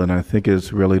goal, and I think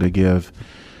it's really to give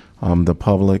the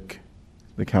public,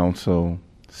 the council,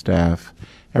 staff,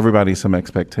 everybody some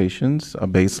expectations, a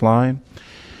baseline,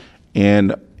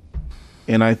 and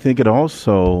I think it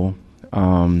also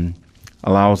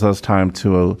allows us time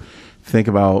to think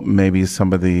about maybe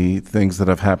some of the things that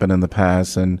have happened in the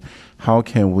past and how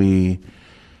can we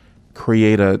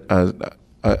create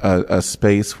a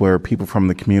space where people from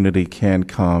the community can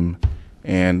come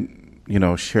and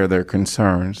share their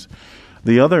concerns.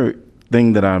 The other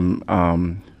thing that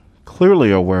I'm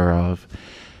clearly aware of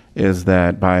is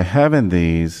that by having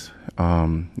these,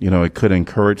 it could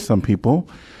encourage some people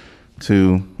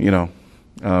to,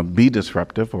 be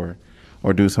disruptive or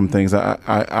do some things.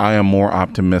 I am more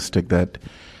optimistic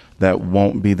that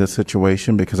won't be the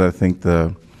situation, because I think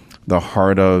the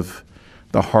heart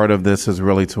of this is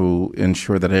really to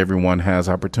ensure that everyone has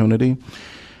opportunity.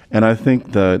 And I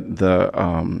think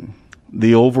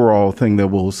the overall thing that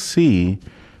we'll see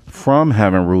from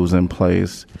having rules in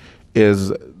place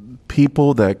is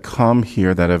people that come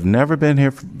here that have never been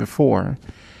here before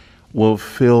will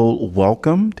feel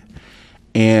welcomed,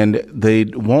 and they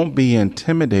won't be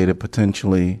intimidated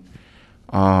potentially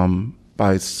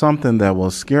by something that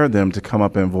will scare them to come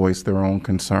up and voice their own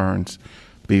concerns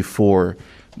before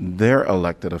their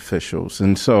elected officials.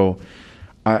 And so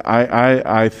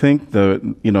I think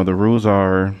the rules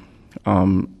are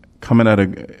coming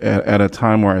at a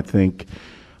time where I think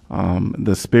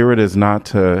the spirit is not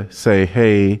to say,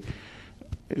 hey,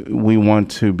 we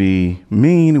want to be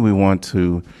mean, we want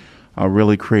to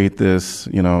really create this,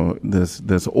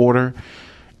 this order.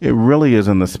 It really is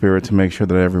in the spirit to make sure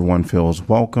that everyone feels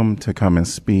welcome to come and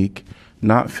speak,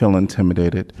 not feel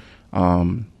intimidated,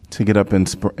 to get up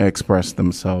and express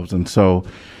themselves. And so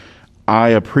I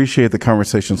appreciate the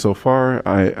conversation so far.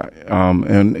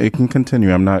 And it can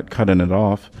continue. I'm not cutting it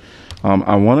off.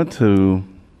 I wanted to,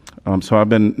 so I've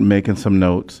been making some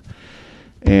notes,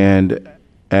 and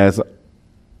as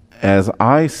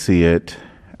I see it,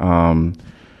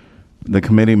 the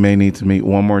committee may need to meet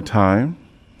one more time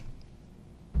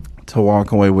to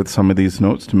walk away with some of these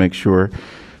notes to make sure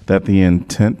that the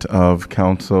intent of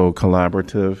council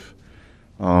collaborative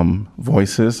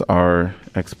voices are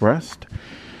expressed.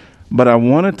 But I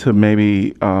wanted to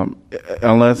maybe,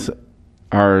 unless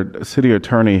our city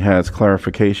attorney has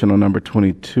clarification on number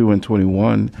 22 and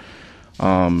 21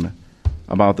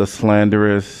 about the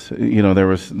slanderous,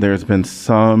 there's been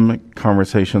some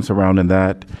conversation surrounding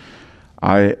that.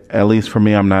 At least for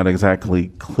me, I'm not exactly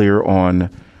clear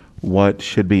on what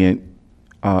should be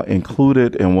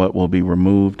included and what will be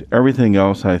removed. Everything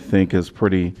else, I think, is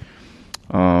pretty.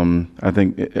 I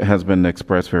think it has been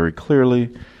expressed very clearly.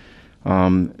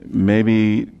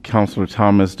 Maybe Councilor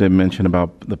Thomas did mention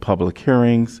about the public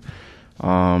hearings.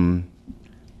 I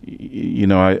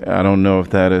don't know if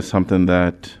that is something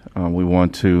that we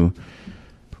want to.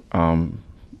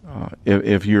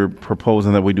 If you're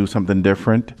proposing that we do something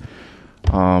different,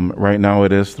 right now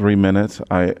it is 3 minutes.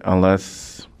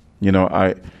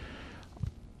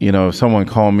 If someone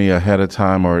called me ahead of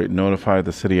time or notified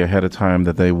the city ahead of time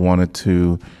that they wanted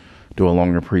to do a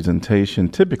longer presentation,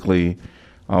 typically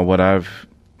what I've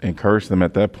encouraged them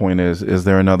at that point is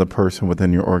there another person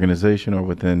within your organization or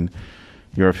within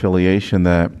your affiliation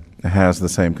that has the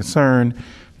same concern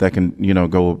that can,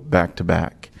 go back to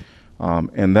back?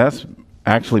 And that's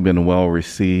actually been well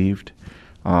received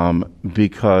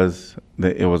because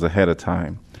it was ahead of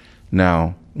time.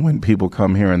 Now, when people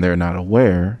come here and they're not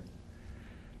aware,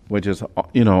 which is,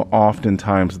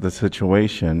 oftentimes the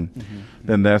situation,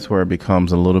 then that's where it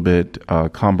becomes a little bit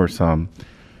cumbersome.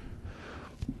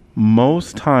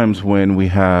 Most times when we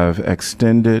have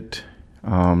extended,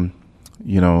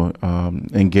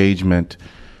 engagement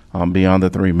beyond the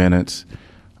 3 minutes,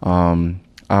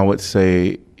 I would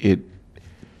say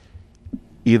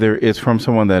either it's from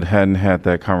someone that hadn't had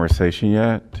that conversation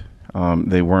yet,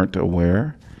 they weren't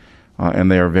aware, and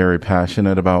they are very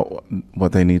passionate about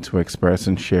what they need to express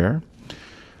and share.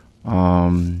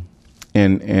 And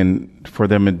for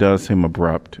them, it does seem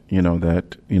abrupt,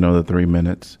 that, the 3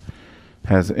 minutes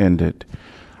has ended.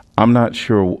 I'm not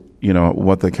sure,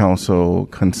 what the council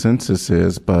consensus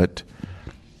is, but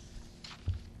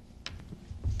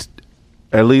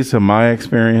at least in my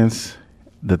experience,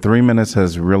 the 3 minutes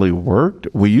has really worked.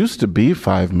 We used to be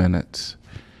 5 minutes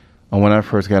when I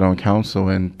first got on council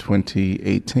in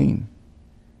 2018.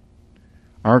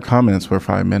 Our comments were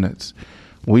 5 minutes.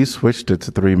 We switched it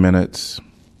to 3 minutes,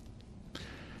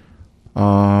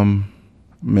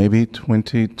 maybe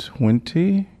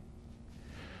 2020,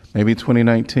 maybe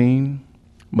 2019,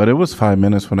 but it was 5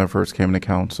 minutes when I first came to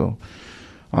council.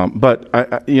 But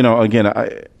I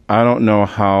don't know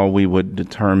how we would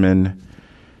determine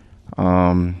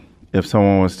if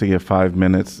someone was to get 5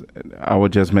 minutes. I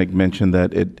would just make mention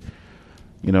that it,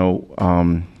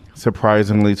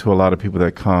 surprisingly to a lot of people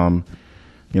that come,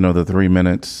 the 3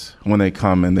 minutes, when they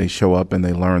come and they show up and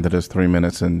they learn that it's 3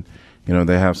 minutes and,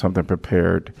 they have something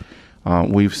prepared.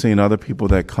 We've seen other people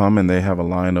that come and they have a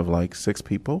line of like 6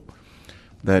 people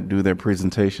that do their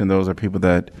presentation. Those are people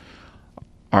that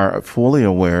are fully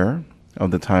aware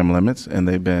of the time limits and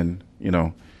they've been,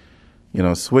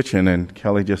 switching, and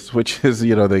Kelly just switches,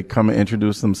 they come and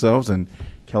introduce themselves and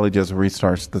Kelly just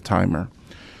restarts the timer.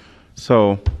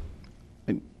 So,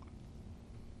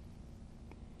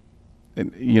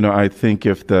 I think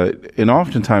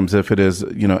oftentimes if it is,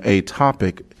 a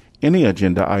topic, any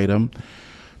agenda item,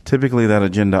 typically that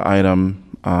agenda item,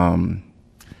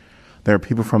 there are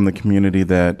people from the community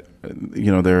that,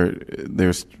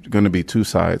 there's going to be 2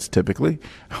 sides typically,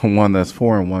 one that's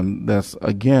for and one that's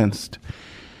against.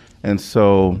 And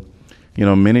so,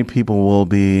 many people will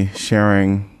be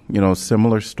sharing,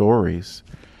 similar stories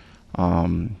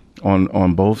on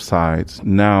both sides.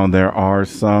 Now, there are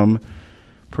some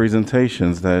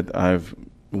presentations that I've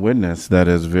witnessed that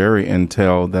is very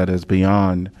intel, that is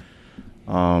beyond,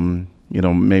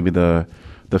 maybe the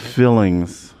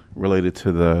feelings related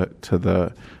to the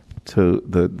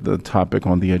topic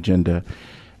on the agenda,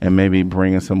 and maybe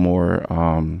bringing some more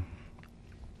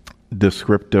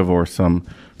descriptive or some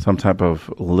type of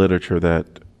literature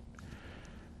that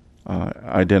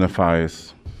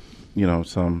identifies,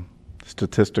 some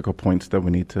statistical points that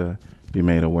we need to be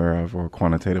made aware of, or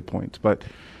quantitative points. But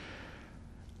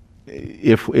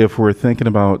if we're thinking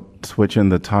about switching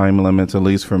the time limits, at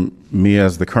least from me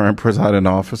as the current presiding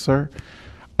officer,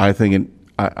 I think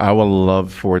I would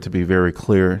love for it to be very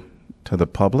clear to the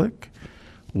public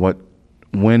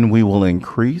when we will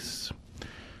increase,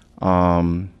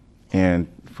 and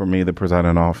for me, the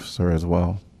presiding officer as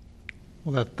well.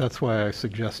 Well, that's why I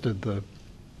suggested the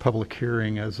public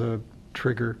hearing as a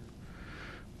trigger.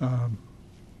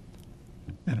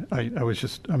 And I was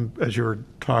just, as you were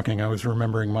talking, I was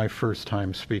remembering my first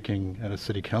time speaking at a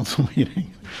city council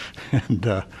meeting and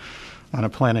on a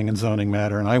planning and zoning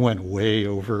matter, and I went way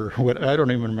over what, I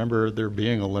don't even remember there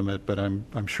being a limit, but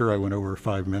I'm sure I went over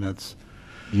 5 minutes.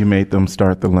 You made them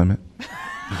start the limit.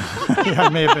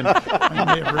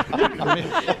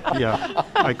 Yeah,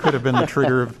 I could have been the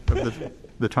trigger of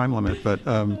the time limit, but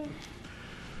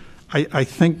I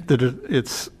think that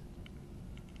it's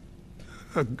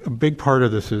a big part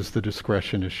of this is the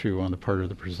discretion issue on the part of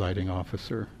the presiding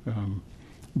officer.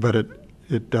 But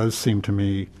it does seem to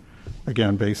me,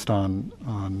 again, based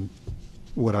on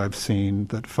what I've seen,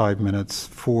 that 5 minutes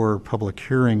for public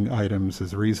hearing items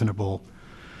is reasonable.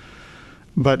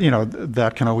 But,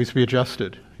 that can always be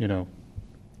adjusted, as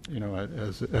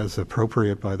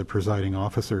appropriate by the presiding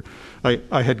officer.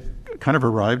 I had kind of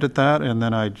arrived at that, and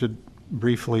then I did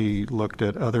briefly looked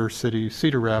at other cities.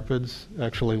 Cedar Rapids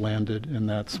actually landed in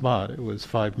that spot. It was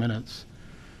 5 minutes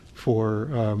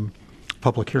for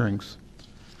public hearings.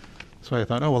 So I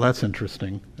thought, oh, well, that's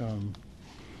interesting. And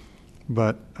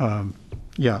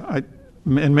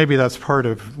maybe that's part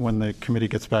of when the committee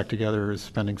gets back together, is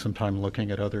spending some time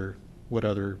looking at what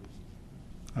other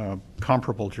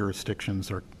comparable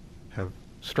jurisdictions have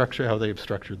structured, how they've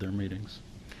structured their meetings.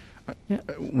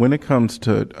 When it comes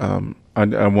to, I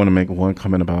want to make one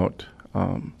comment about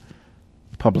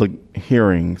public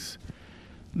hearings.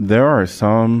 There are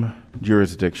some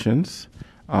jurisdictions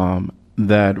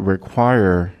that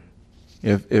require,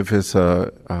 if it's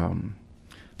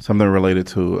something related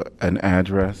to an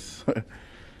address,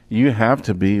 you have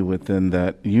to be within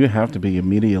that. You have to be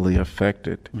immediately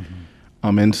affected,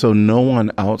 and so no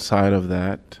one outside of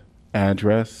that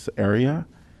address area.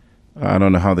 I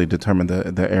don't know how they determine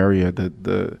the area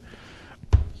that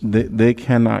they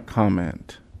cannot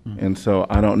comment, and so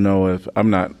I don't know if I'm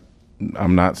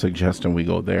not suggesting we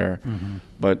go there,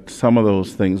 but some of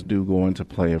those things do go into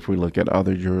play if we look at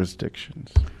other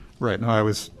jurisdictions. Right. No, I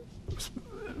was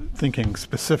thinking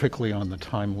specifically on the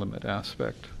time limit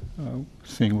aspect,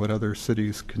 seeing what other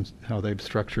cities how they've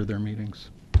structured their meetings.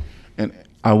 And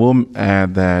I will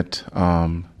add that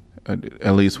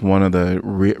at least one of the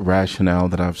rationale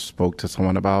that I've spoke to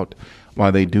someone about why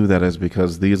they do that is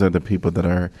because these are the people that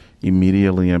are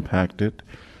immediately impacted.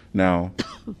 Now,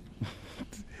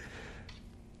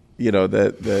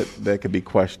 that could be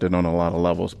questioned on a lot of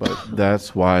levels, but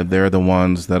that's why they're the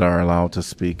ones that are allowed to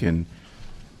speak. And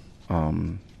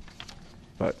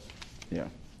but yeah,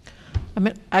 I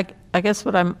mean, I guess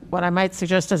what I might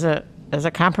suggest as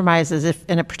a compromise is, if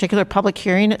in a particular public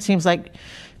hearing it seems like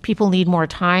people need more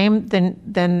time,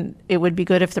 then it would be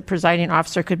good if the presiding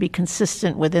officer could be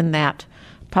consistent within that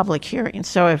public hearing.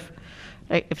 So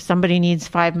if somebody needs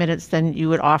 5 minutes, then you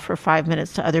would offer 5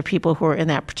 minutes to other people who are in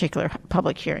that particular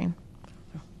public hearing.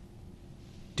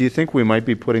 Do you think we might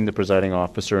be putting the presiding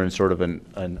officer in sort of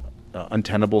an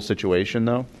untenable situation,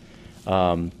 though?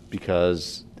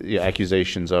 Because the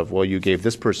accusations of, well, you gave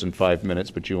this person 5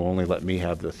 minutes, but you only let me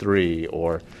have the 3,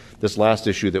 or this last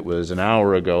issue that was an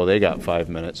hour ago, they got 5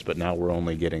 minutes, but now we're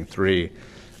only getting 3.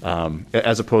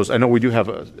 As opposed, I know we do have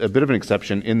a bit of an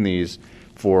exception in these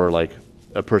for like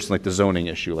a person like the zoning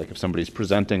issue, like if somebody's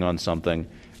presenting on something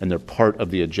and they're part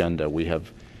of the agenda, we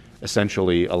have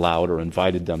essentially allowed or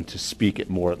invited them to speak at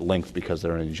more at length because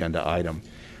they're an agenda item.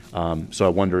 So I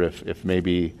wonder if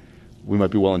maybe we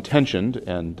might be well-intentioned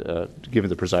and given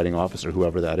the presiding officer,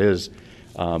 whoever that is,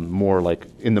 more like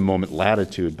in the moment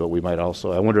latitude, but we might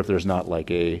also, I wonder if there's not like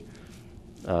a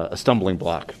stumbling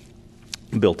block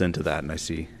built into that. And I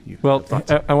see you. Well,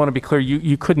 I want to be clear.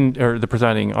 You couldn't, or the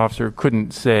presiding officer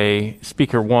couldn't say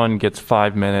Speaker 1 gets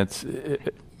 5 minutes.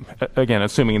 Again,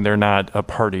 assuming they're not a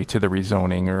party to the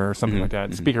rezoning or something like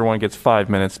that. Speaker 1 gets 5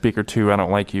 minutes. Speaker 2, I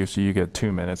don't like you, so you get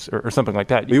 2 minutes, or something like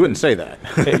that. You wouldn't say that.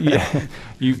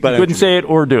 You couldn't say it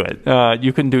or do it.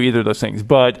 You couldn't do either of those things.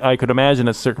 But I could imagine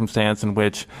a circumstance in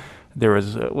which there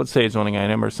was, let's say, a zoning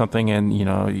item or something, and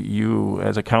you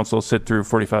as a council sit through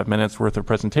 45 minutes worth of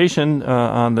presentation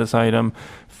on this item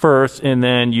first, and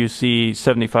then you see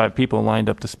 75 people lined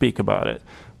up to speak about it.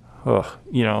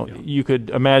 You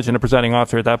could imagine a presiding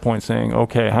officer at that point saying,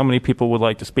 okay, how many people would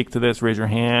like to speak to this? Raise your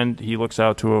hand. He looks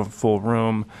out to a full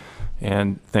room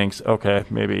and thinks, okay,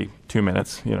 maybe 2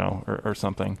 minutes, or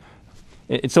something.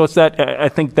 So it's that, I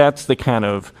think that's the kind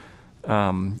of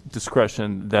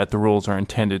discretion that the rules are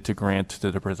intended to grant to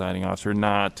the presiding officer,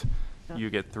 not you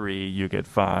get 3, you get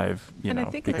 5,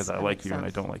 because I like you and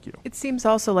I don't like you. It seems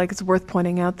also like it's worth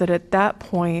pointing out that at that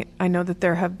point, I know that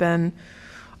there have been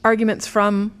arguments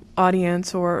from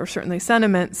audience or certainly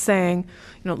sentiment saying,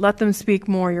 let them speak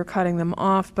more, you're cutting them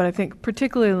off. But I think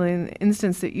particularly in the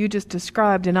instance that you just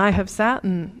described, and I have sat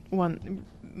in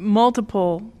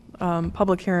multiple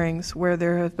public hearings where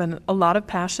there have been a lot of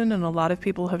passion and a lot of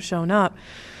people have shown up,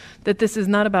 that this is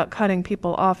not about cutting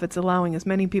people off, it's allowing as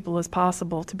many people as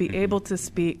possible to be able to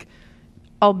speak,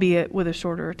 albeit with a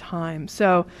shorter time.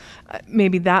 So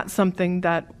maybe that's something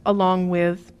that, along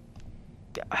with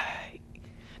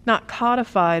not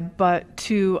codified, but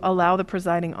to allow the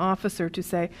presiding officer to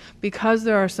say, because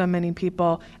there are so many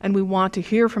people and we want to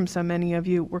hear from so many of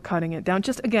you, we're cutting it down.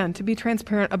 Just again, to be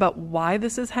transparent about why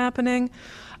this is happening,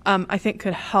 I think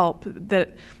could help.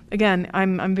 That again,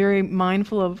 I'm very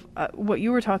mindful of what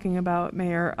you were talking about,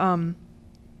 Mayor,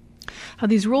 how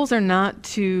these rules are not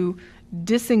to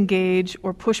disengage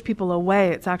or push people away.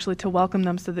 It's actually to welcome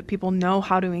them so that people know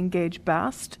how to engage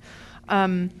best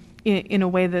in a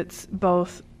way that's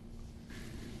both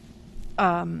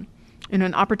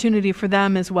an opportunity for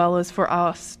them as well as for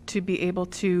us to be able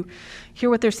to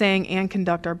hear what they're saying and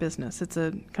conduct our business. It's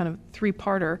a kind of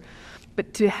three-parter.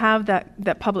 But to have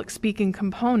that public speaking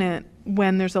component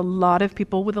when there's a lot of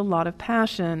people with a lot of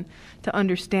passion, to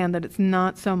understand that it's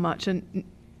not so much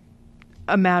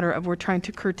a matter of we're trying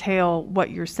to curtail what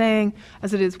you're saying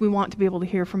as it is we want to be able to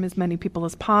hear from as many people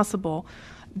as possible,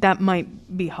 that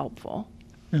might be helpful.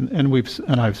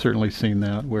 And I've certainly seen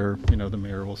that where, the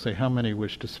mayor will say how many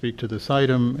wish to speak to this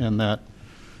item, and that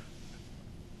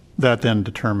then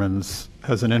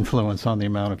has an influence on the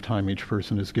amount of time each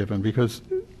person is given. Because,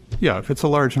 if it's a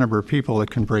large number of people, it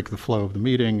can break the flow of the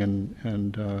meeting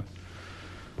and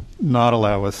not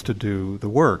allow us to do the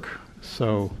work.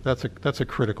 So that's a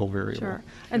critical variable. Sure,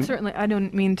 and certainly I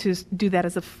don't mean to do that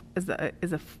as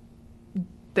the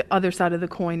other side of the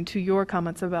coin to your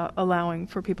comments about allowing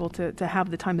for people to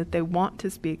have the time that they want to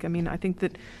speak. I mean, I think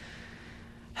that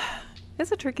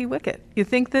it's a tricky wicket. You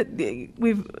think that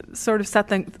we've sort of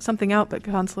set something out, but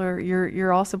Councilor,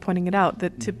 you're also pointing it out,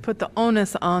 that to put the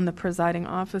onus on the presiding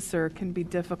officer can be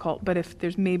difficult. But if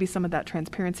there's maybe some of that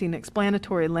transparency and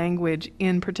explanatory language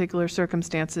in particular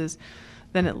circumstances,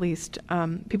 then at least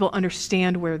people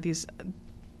understand where these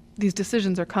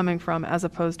decisions are coming from, as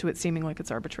opposed to it seeming like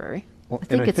it's arbitrary. I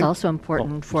think it's also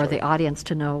important for the audience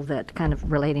to know that, kind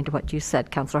of relating to what you said,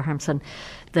 Councilor Hermsen,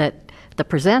 that the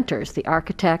presenters, the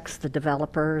architects, the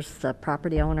developers, the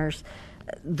property owners,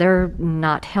 they're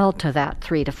not held to that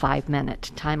 3 to 5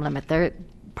 minute time limit. They're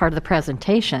part of the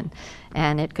presentation,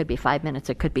 and it could be 5 minutes,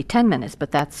 it could be 10 minutes,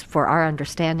 but that's for our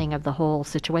understanding of the whole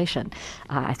situation.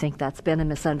 I think that's been a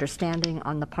misunderstanding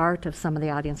on the part of some of the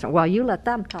audience. Well, you let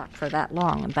them talk for that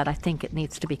long, but I think it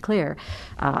needs to be clear.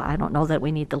 I don't know that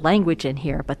we need the language in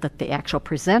here, but that the actual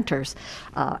presenters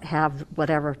have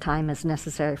whatever time is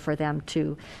necessary for them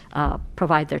to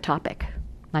provide their topic.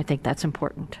 I think that's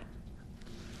important.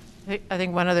 I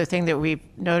think one other thing that we've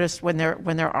noticed when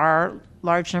there are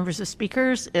large numbers of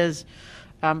speakers is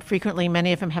frequently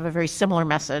many of them have a very similar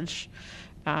message,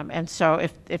 and so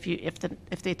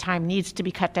if the time needs to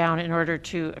be cut down in order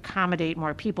to accommodate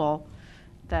more people,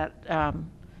 that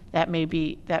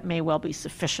may well be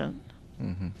sufficient.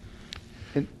 Mm-hmm.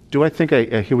 And do I think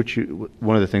I hear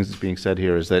one of the things that's being said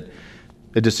here is that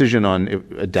a decision on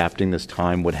adapting this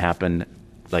time would happen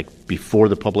like before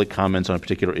the public comments on a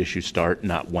particular issue start,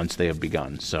 not once they have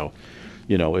begun. So,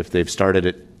 if they've started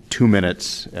at 2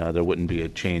 minutes, there wouldn't be a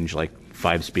change like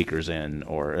 5 speakers in,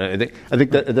 or I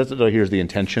think that's what I hear is the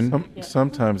intention.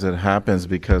 Sometimes it happens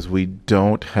because we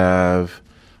don't have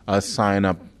a sign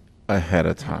up ahead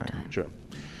of time. Sure.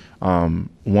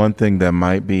 One thing that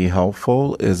might be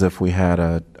helpful is if we had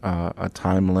a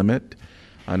time limit.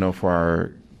 I know for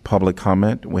our public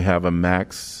comment, we have a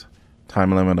max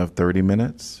time limit of 30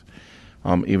 minutes.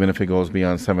 Even if it goes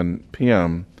beyond 7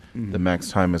 p.m., the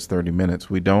max time is 30 minutes.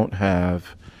 We don't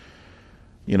have,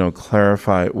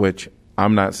 clarified, which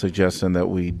I'm not suggesting that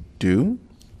we do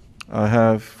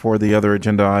have for the other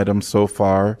agenda items so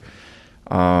far.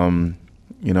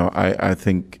 I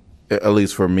think, at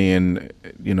least for me and,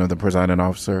 the presiding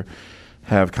officer,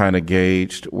 have kind of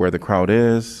gauged where the crowd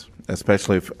is,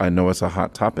 especially if I know it's a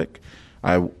hot topic.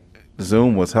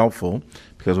 Zoom was helpful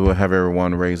because we would have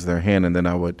everyone raise their hand, and then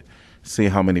I would see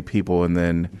how many people, and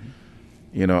then,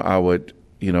 I would,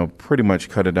 pretty much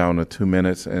cut it down to 2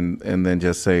 minutes, and then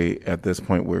just say, at this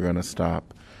point, we're going to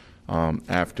stop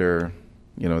after,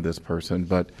 this person.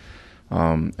 But,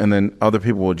 and then other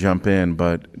people will jump in,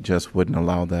 but just wouldn't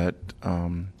allow that,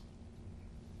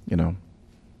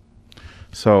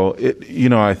 So,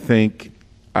 I think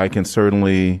I can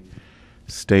certainly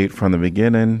state from the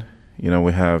beginning,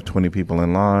 we have 20 people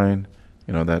in line,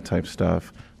 that type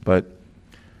stuff. But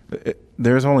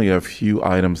there's only a few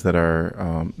items that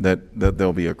are that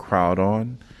there'll be a crowd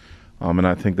on, and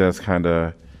I think that's kind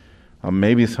of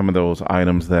maybe some of those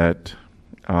items that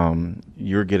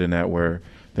you're getting at, where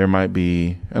there might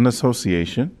be an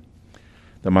association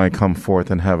that might come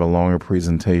forth and have a longer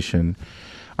presentation.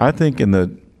 I think in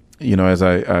the as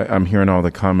I'm hearing all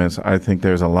the comments, I think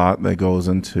there's a lot that goes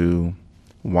into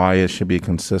why it should be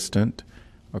consistent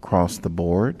across the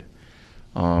board.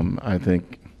 I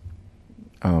think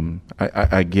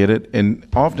I get it. And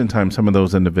oftentimes some of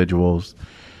those individuals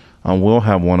will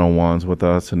have one-on-ones with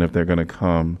us. And if they're going to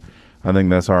come, I think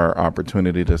that's our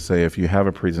opportunity to say, if you have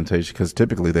a presentation, because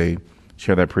typically they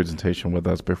share that presentation with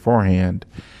us beforehand,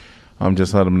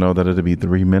 just let them know that it'll be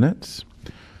 3 minutes,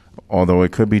 although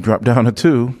it could be dropped down to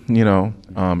 2,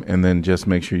 and then just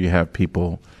make sure you have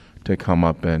people to come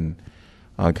up and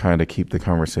kind of keep the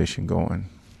conversation going.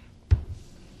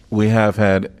 We have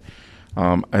had,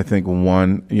 I think,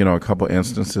 a couple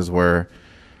instances where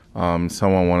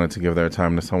someone wanted to give their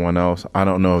time to someone else. I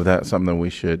don't know if that's something we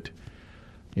should,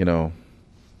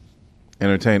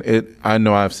 entertain. I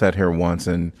know I've sat here once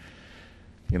and,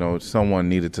 someone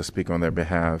needed to speak on their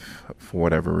behalf for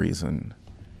whatever reason.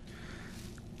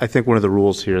 I think one of the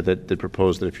rules here that they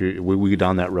proposed that if we go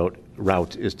down that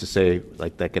route is to say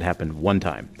like that could happen one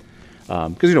time.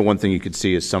 Because one thing you could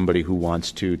see is somebody who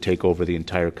wants to take over the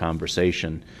entire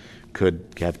conversation could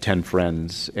have 10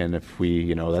 friends, and if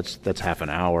we, that's half an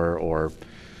hour or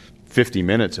 50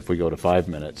 minutes if we go to 5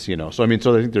 minutes, So I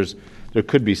think there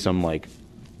could be some like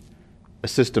a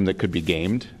system that could be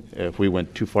gamed if we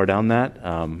went too far down that.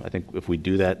 I think if we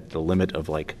do that, the limit of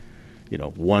like,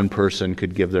 one person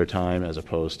could give their time as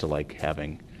opposed to like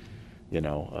having,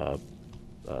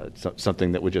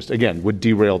 something that would just, again, would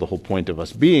derail the whole point of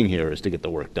us being here is to get the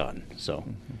work done. So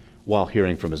while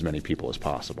hearing from as many people as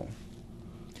possible.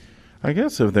 I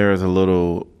guess if there is a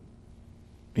little,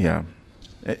 I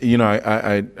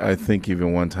think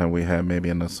even one time we had maybe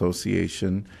an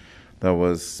association that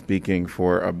was speaking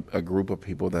for a group of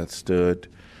people that stood,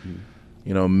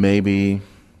 maybe,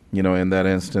 in that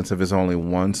instance, if it's only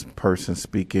one person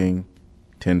speaking,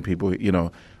 10 people,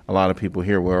 a lot of people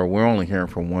here where we're only hearing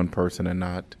from one person and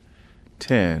not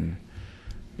 10,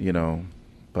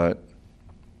 but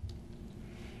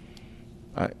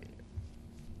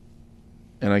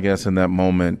I guess in that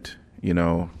moment,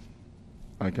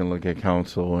 I can look at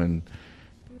council and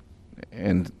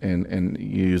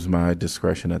use my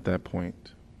discretion at that point.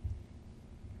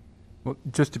 Well,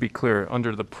 just to be clear,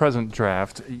 under the present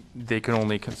draft, they can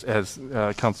only, as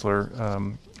Councilor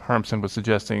Harmson was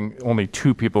suggesting, only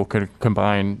 2 people could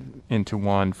combine into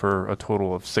one for a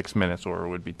total of 6 minutes, or it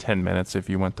would be 10 minutes if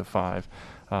you went to 5.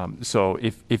 So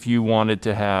if you wanted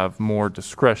to have more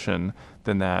discretion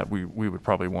than that, we would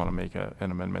probably want to make an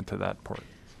amendment to that part.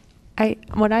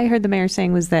 What I heard the mayor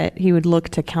saying was that he would look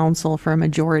to council for a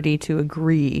majority to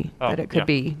agree that it could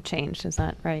be changed. Is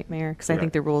that right, Mayor? Because I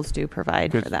think the rules do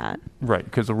provide for that. Right,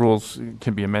 because the rules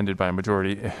can be amended by a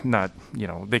majority, not,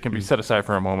 they can be set aside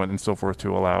for a moment and so forth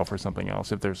to allow for something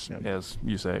else if there's, as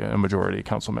you say, a majority of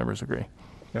council members agree.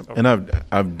 Yep. And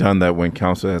I've done that when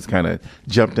council has kind of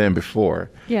jumped in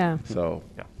before. Yeah. So,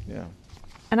 yeah.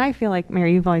 And I feel like, Mayor,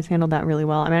 you've always handled that really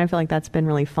well. I feel like that's been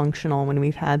really functional when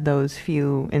we've had those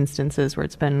few instances where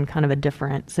it's been kind of a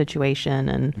different situation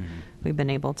and we've been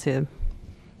able to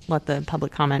let the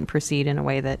public comment proceed in a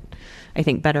way that I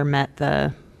think better met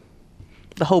the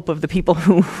hope of the people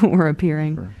who were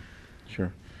appearing.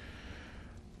 Sure.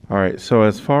 All right. So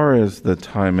as far as the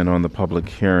timing on the public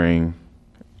hearing,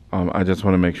 I just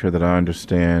want to make sure that I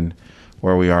understand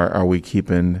where we are. Are we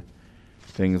keeping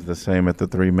things the same at the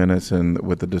 3 minutes and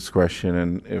with the discretion,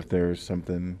 and if there's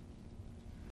something?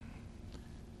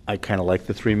 I kind of like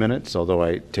the 3 minutes, although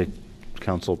I take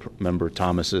Council Member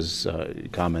Thomas's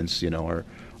comments, are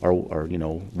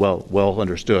well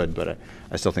understood. But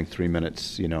I still think 3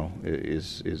 minutes,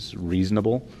 is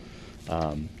reasonable.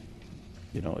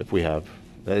 If we have,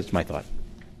 that's my thought.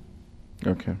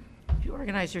 Okay. If you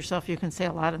organize yourself, you can say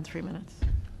a lot in 3 minutes.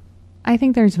 I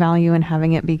think there's value in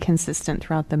having it be consistent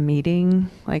throughout the meeting.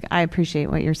 Like, I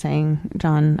appreciate what you're saying,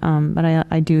 John, but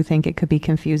I do think it could be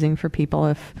confusing for people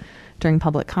if during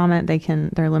public comment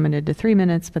they're limited to 3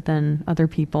 minutes, but then other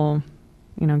people,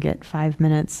 get 5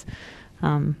 minutes.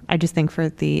 I just think for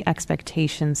the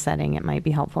expectation setting, it might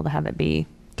be helpful to have it be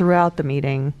throughout the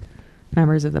meeting.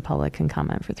 Members of the public can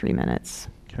comment for 3 minutes,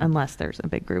 unless there's a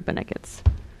big group and it gets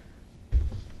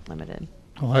limited.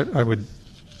 Well, I would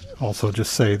also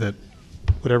just say that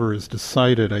whatever is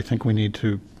decided, I think we need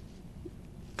to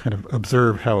kind of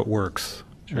observe how it works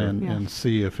and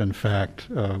see if, in fact,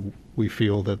 we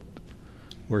feel that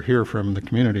we're here from the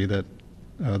community that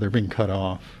they're being cut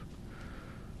off.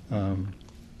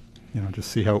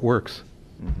 Just see how it works.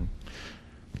 Mm-hmm.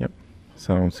 Yep,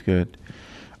 sounds good.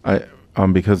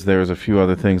 Because there's a few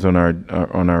other things on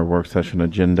our work session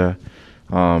agenda.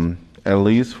 At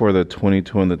least for the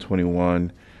 22 and the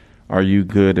 21. Are you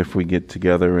good if we get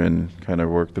together and kind of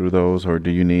work through those, or do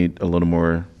you need a little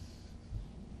more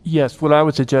Yes, what I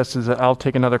would suggest is that I'll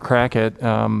take another crack at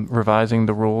revising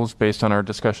the rules based on our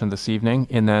discussion this evening,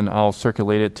 and then I'll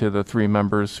circulate it to the 3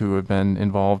 members who have been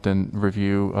involved in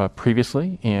review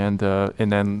previously, and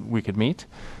then we could meet.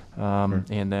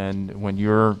 And then when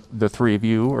the 3 of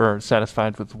you are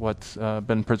satisfied with what's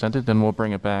been presented, then we'll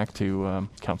bring it back to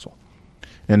council.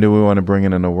 And do we want to bring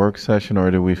it in a work session,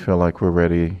 or do we feel like we're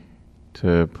ready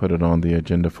to put it on the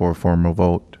agenda for a formal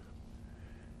vote?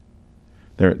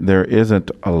 There isn't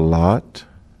a lot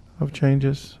of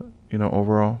changes,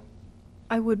 overall.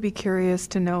 I would be curious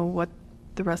to know what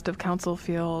the rest of council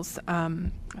feels. I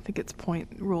think it's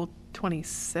Rule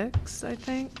 26, I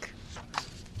think.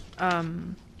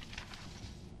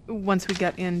 Once we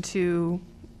get into,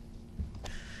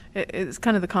 it's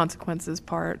kind of the consequences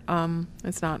part.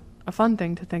 It's not a fun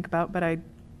thing to think about, but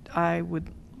I would.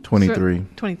 23.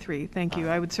 23, thank you.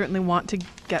 I would certainly want to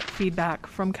get feedback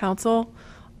from council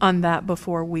on that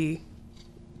before we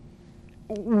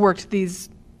worked these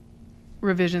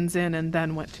revisions in and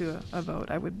then went to a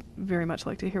vote. I would very much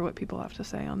like to hear what people have to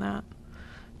say on that.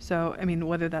 So,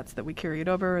 whether that's that we carry it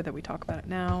over, or that we talk about it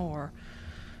now, or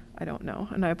I don't know.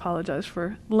 And I apologize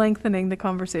for lengthening the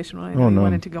conversation when I know you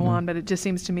wanted to go on, but it just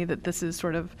seems to me that this is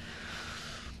sort of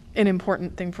an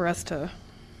important thing for us to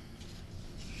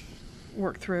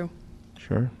work through.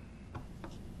 Sure.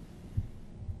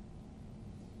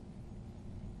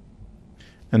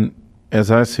 And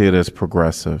as I see it, as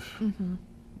progressive. Mm-hmm.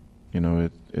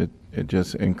 It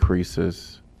just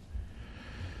increases.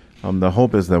 The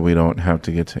hope is that we don't have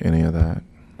to get to any of that.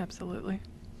 Absolutely.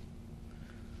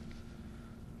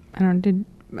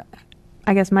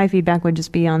 I guess my feedback would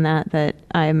just be on that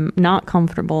I'm not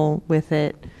comfortable with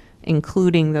it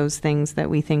including those things that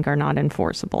we think are not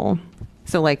enforceable.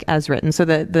 So like as written. So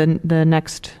the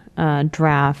next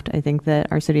draft, I think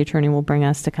that our city attorney will bring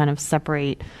us to kind of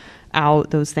separate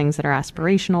out those things that are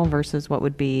aspirational versus what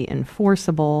would be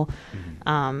enforceable.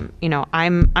 Mm-hmm.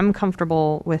 I'm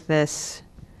comfortable with this,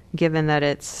 given that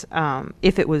it's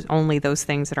if it was only those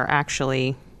things that are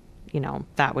actually,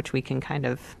 that which we can kind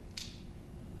of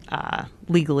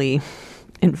legally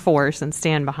enforce and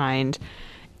stand behind,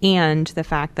 and the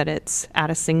fact that it's at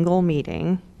a single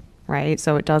meeting, right?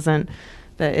 So it doesn't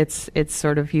that it's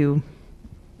sort of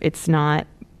it's not.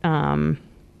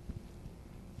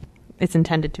 It's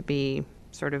intended to be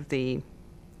sort of I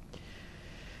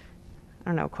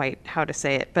don't know quite how to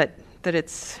say it, but that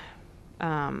it's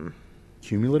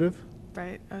Cumulative?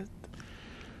 Right.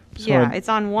 It's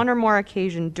on one or more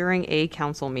occasion during a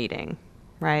council meeting,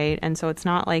 right? And so it's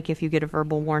not like if you get a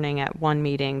verbal warning at one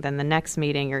meeting, then the next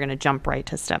meeting you're going to jump right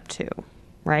to step 2,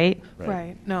 right?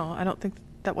 Right. No, I don't think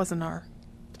that wasn't our.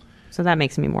 So that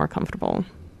makes me more comfortable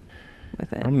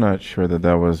with it. I'm not sure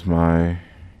that was my.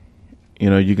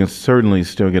 You can certainly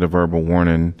still get a verbal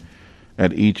warning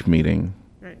at each meeting.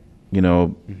 Right.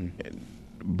 Mm-hmm.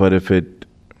 But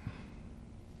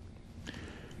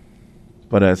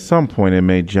at some point it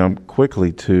may jump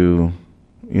quickly to,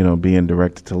 being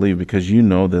directed to leave because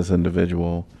this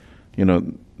individual,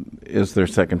 is their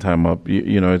second time up.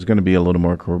 It's going to be a little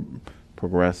more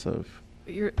progressive.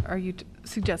 Are you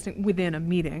suggesting within a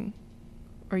meeting?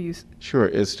 Are you? Sure,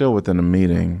 it's still within a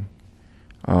meeting.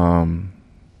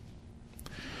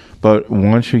 But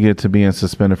once you get to being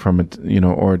suspended from it,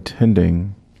 or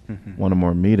attending mm-hmm. one or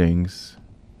more meetings,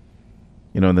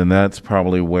 then that's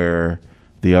probably where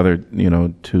the other,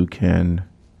 2 can,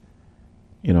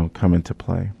 come into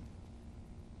play.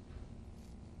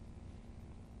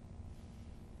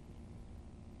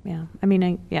 Yeah.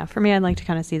 For me, I'd like to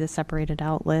kind of see the separated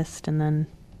out list, and then,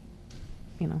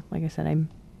 like I said, I'm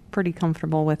pretty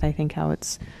comfortable with, I think, how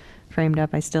it's framed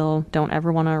up. I still don't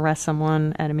ever want to arrest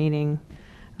someone at a meeting.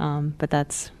 But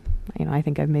that's, I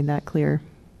think I've made that clear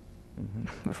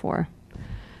mm-hmm. before.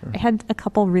 Sure. I had a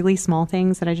couple really small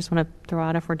things that I just want to throw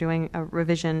out if we're doing a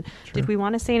revision. Sure. Did we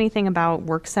want to say anything about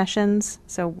work sessions?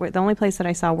 So the only place that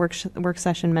I saw work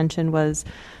session mentioned was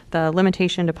the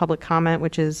limitation to public comment,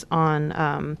 which is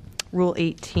on Rule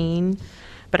 18.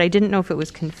 But I didn't know if it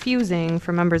was confusing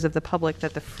for members of the public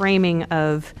that the framing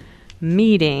of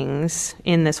meetings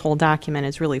in this whole document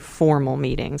is really formal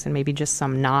meetings, and maybe just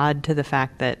some nod to the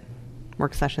fact that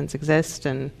work sessions exist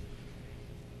and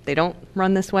they don't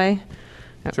run this way.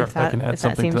 Sure, I can add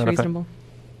something to that reasonable.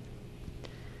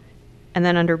 And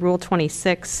then under Rule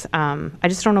 26, I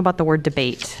just don't know about the word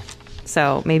debate.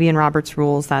 So maybe in Robert's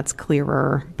rules that's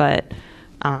clearer, but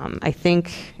I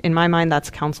think in my mind that's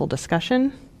council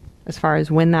discussion as far as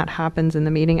when that happens in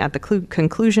the meeting. At the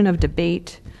conclusion of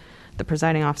debate, the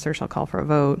presiding officer shall call for a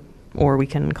vote, or we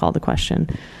can call the question.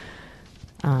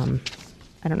 I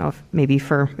don't know if maybe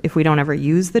if we don't ever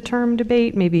use the term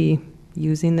debate, maybe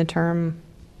using the term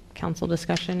council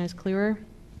discussion is clearer.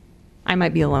 I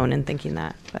might be alone in thinking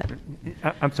that, but.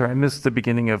 I'm sorry, I missed the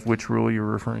beginning of which rule you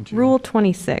were referring to. Rule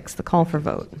 26, the call for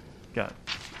vote. Got it.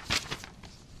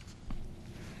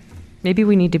 Maybe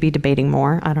we need to be debating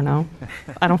more. I don't know.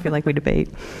 I don't feel like we debate.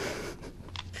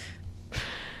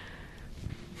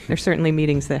 There's certainly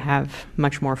meetings that have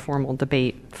much more formal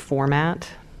debate format,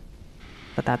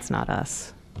 but that's not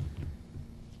us.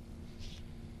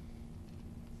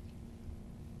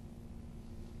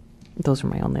 Those are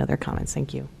my only other comments.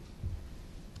 Thank you.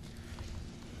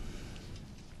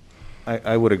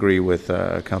 I would agree with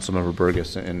Councilmember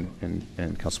Burgess and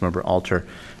Councilmember Alter.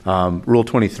 Rule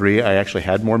 23, I actually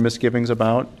had more misgivings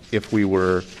about if we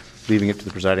were leaving it to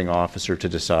the presiding officer to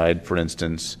decide, for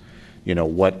instance,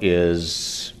 what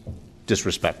is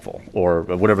disrespectful or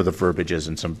whatever the verbiage is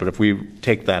in some. But if we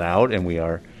take that out and we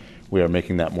are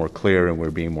making that more clear and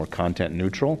we're being more content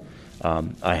neutral,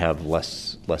 I have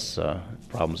less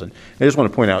problems. And I just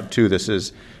want to point out too, this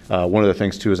is one of the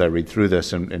things too as I read through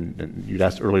this, and you'd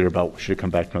asked earlier about should it come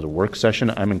back to another work session.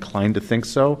 I'm inclined to think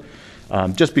so,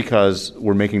 just because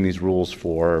we're making these rules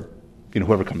for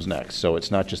whoever comes next. So it's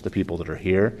not just the people that are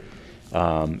here,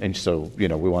 and so we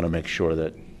want to make sure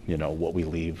that what we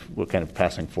leave, we're kind of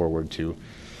passing forward to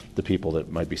the people that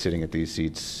might be sitting at these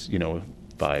seats,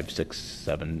 5, 6,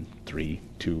 7, 3,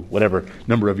 2, whatever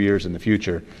number of years in the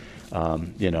future.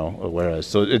 Whereas,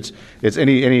 so it's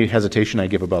any hesitation I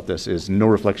give about this is no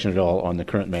reflection at all on the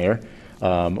current mayor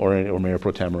or Mayor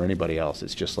Pro Tem or anybody else.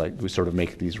 It's just like we sort of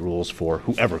make these rules for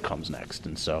whoever comes next,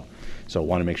 and so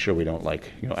want to make sure we don't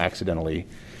accidentally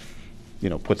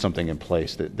put something in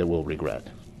place that we'll regret.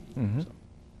 Mm-hmm.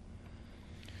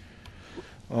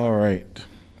 All right.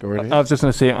 Go right ahead. I was just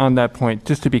going to say on that point,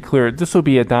 just to be clear, this will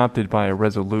be adopted by a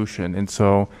resolution, and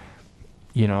so.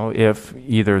 If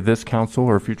either this council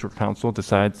or future council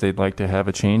decides they'd like to have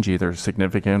a change, either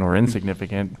significant or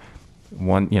insignificant,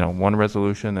 one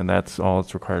resolution, and that's all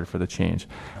that's required for the change.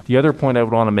 The other point I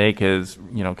would want to make is,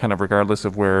 kind of regardless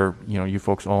of where, you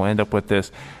folks all end up with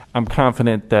this, I'm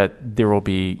confident that there will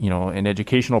be, an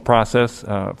educational process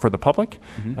for the public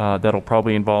that'll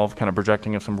probably involve kind of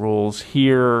projecting of some rules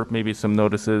here, maybe some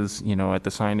notices, at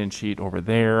the sign-in sheet over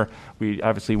there. We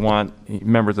obviously want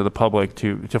members of the public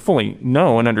to fully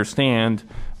know and understand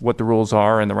what the rules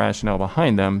are and the rationale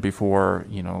behind them before,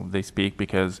 they speak,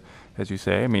 because, as you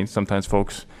say, sometimes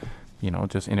folks,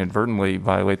 just inadvertently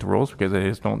violate the rules because they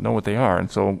just don't know what they are. And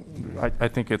so I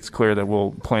think it's clear that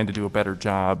we'll plan to do a better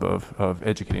job of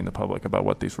educating the public about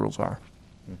what these rules are.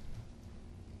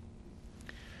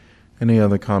 Any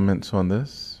other comments on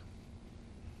this?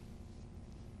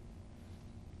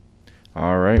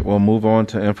 All right, we'll move on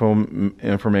to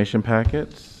information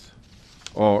packets,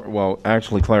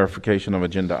 actually clarification of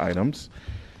agenda items.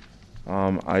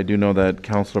 I do know that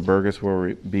Councilor Burgess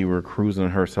will be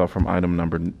recusing herself from item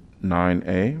number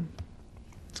 9A.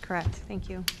 That's correct. Thank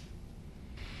you.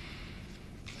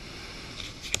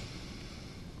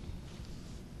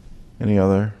 Any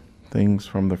other things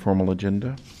from the formal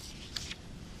agenda?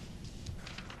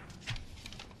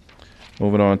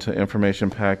 Moving on to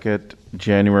information packet,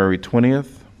 January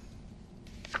 20th.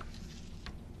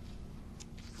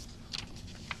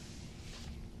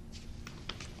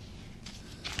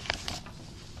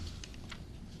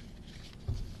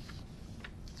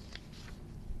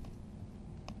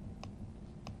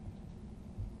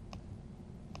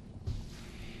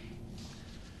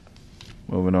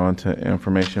 Moving on to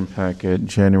information packet,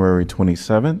 January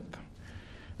 27th.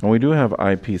 And we do have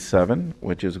IP7,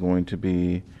 which is going to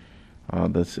be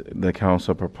the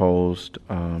council proposed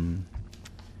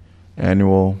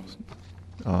annual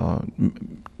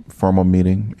formal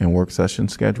meeting and work session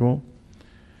schedule.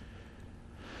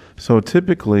 So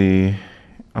typically,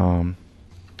 we'll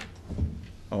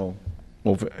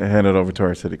hand it over to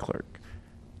our city clerk.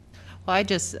 Well, I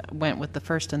just went with the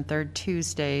first and third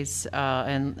Tuesdays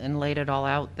and laid it all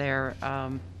out there.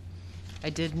 I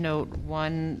did note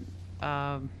one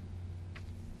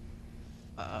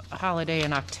holiday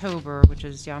in October, which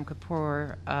is Yom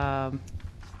Kippur, and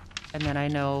then I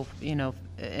know,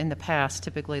 in the past,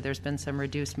 typically there's been some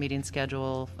reduced meeting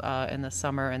schedule in the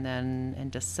summer and then in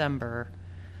December,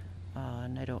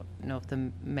 and I don't know if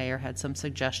the mayor had some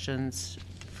suggestions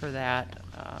for that,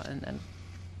 and then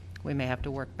we may have to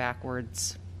work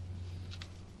backwards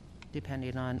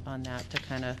depending on that to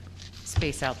kind of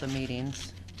space out the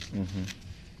meetings. Mm-hmm.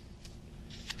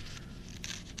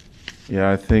 Yeah,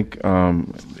 I think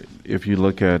if you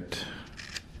look at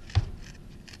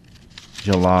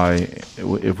July,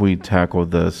 if we tackle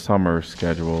the summer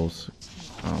schedules,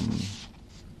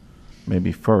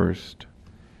 maybe first,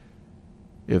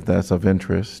 if that's of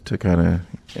interest to kind of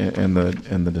in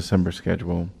the December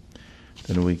schedule,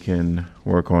 then we can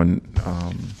work on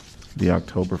the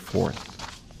October 4th.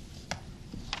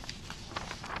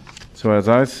 So as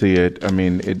I see it, I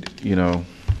mean,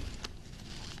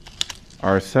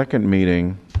 our second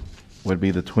meeting would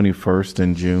be the 21st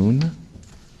in June.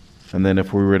 And then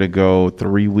if we were to go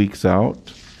 3 weeks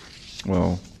out,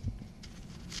 well,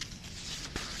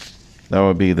 that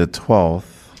would be the 12th,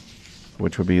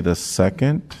 which would be the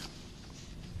second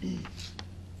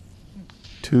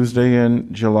Tuesday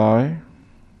in July.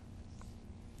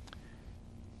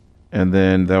 And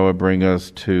then that would bring us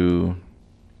to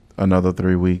another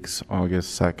 3 weeks,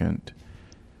 August 2nd.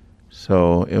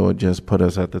 So it would just put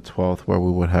us at the 12th where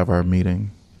we would have our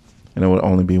meeting. And it would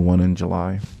only be one in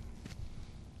July.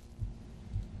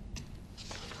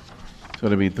 So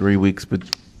it'd be 3 weeks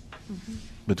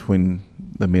between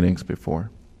the meetings before.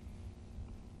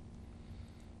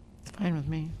 It's fine with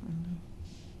me.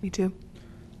 Me too.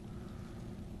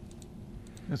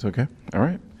 That's okay. All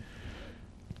right.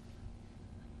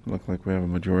 Look like we have a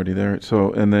majority there.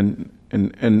 So, and then,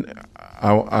 and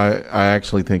I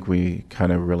actually think we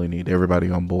kind of really need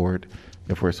everybody on board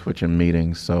if we're switching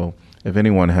meetings. So if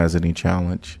anyone has any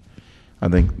challenge, I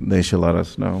think they should let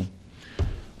us know.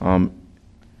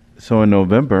 So in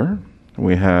November,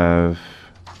 we have,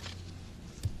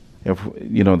 the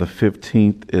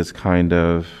 15th is kind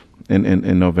of,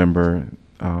 in November,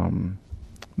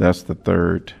 that's the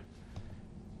third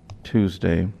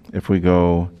Tuesday. If we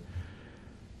go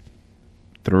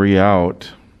 3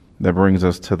 out, that brings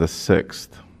us to the 6th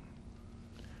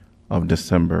of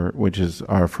December, which is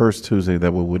our first Tuesday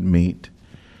that we would meet.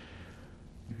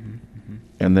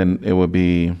 And then it would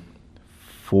be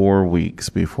 4 weeks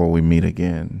before we meet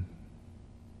again.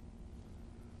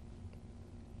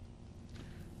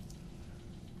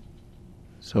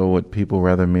 So would people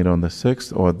rather meet on the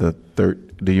 6th or the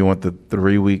 3rd? Do you want the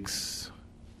 3 weeks?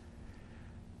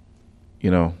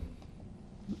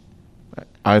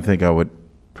 I think I would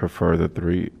prefer the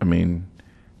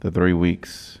 3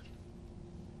 weeks.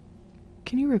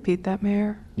 Can you repeat that,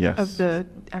 Mayor? Yes. Of the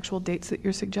actual dates that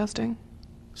you're suggesting?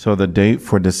 So the date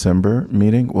for December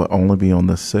meeting will only be on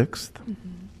the 6th.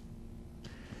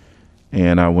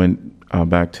 And I went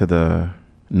back to the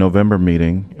November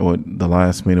meeting. The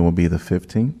last meeting will be the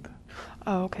 15th.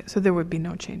 Oh, okay. So there would be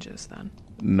no changes then?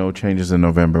 No changes in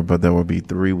November, but there will be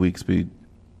 3 weeks. It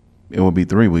will be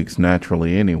 3 weeks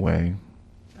naturally anyway.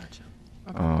 Gotcha.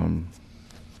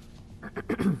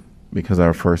 Okay. Because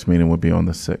our first meeting would be on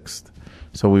the 6th.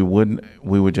 So we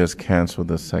would just cancel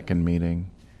the second meeting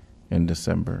in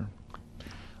December.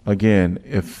 Again,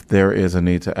 if there is a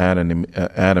need to add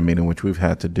a meeting, which we've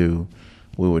had to do,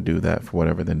 we would do that for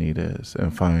whatever the need is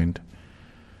and find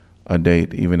a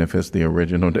date, even if it's the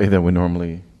original day that we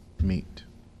normally meet.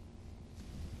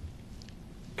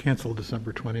 Cancel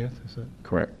December 20th, is that?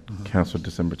 Correct. Cancel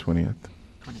December 20th.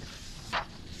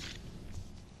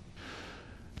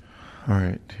 All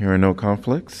right. Here are no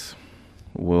conflicts.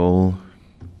 We'll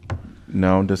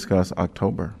now discuss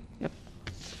October.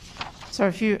 So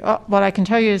if you, what I can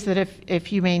tell you is that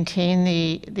if you maintain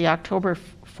the October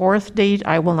 4th date,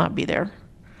 I will not be there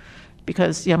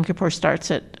because Yom Kippur starts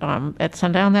at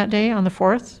sundown that day on the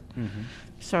 4th.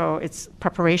 So it's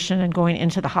preparation and going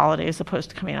into the holiday as opposed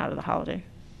to coming out of the holiday.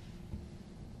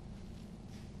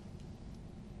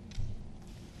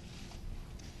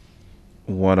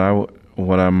 What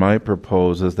I might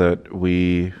propose is that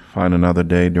we find another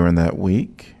day during that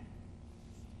week.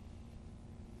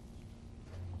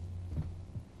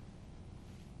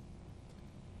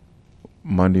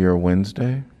 Monday or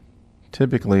Wednesday.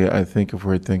 Typically, I think if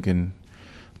we're thinking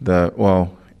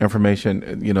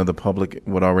information, the public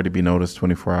would already be noticed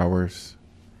 24 hours.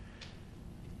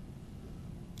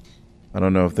 I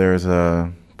don't know if there's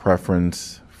a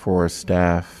preference for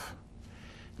staff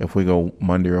if we go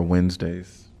Monday or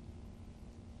Wednesdays.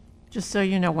 Just so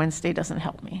you know, Wednesday doesn't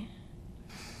help me.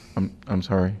 I'm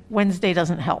sorry? Wednesday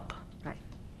doesn't help. Right.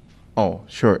 Oh,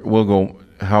 sure. We'll go,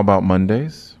 how about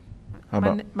Mondays? How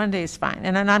about? Monday is fine.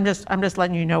 And then I'm just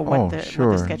letting you know what the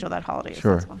schedule of that holiday is.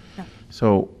 Sure. That's all. Yeah.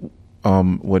 So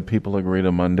would people agree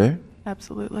to Monday?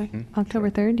 Absolutely. October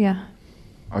 3rd, yeah.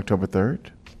 October 3rd?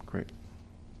 Great.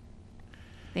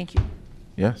 Thank you.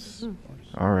 Yes.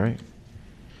 All right.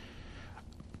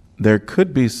 There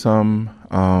could be some,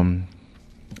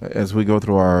 as we go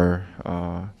through our,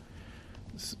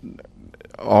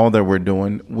 all that we're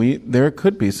doing, there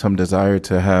could be some desire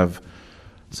to have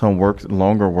some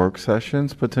longer work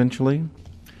sessions potentially.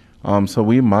 So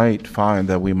we might find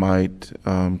that we might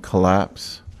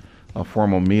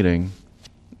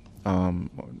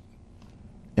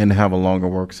in and have a longer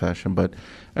work session. But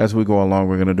as we go along,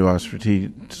 we're going to do our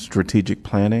strategic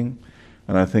planning.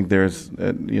 And I think there's,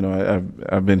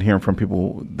 I've been hearing from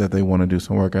people that they want to do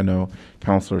some work. I know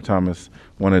Councilor Thomas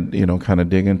wanted, kind of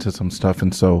dig into some stuff.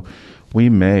 And so we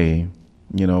may,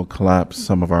 collapse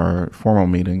some of our formal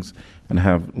meetings and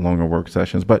have longer work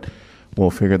sessions. But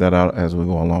we'll figure that out as we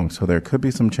go along. So there could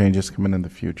be some changes coming in the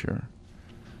future.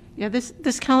 Yeah,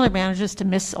 this calendar manages to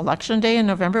miss Election Day in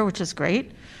November, which is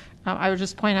great. I would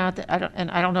just point out that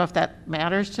I don't know if that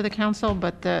matters to the council,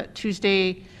 but the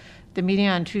meeting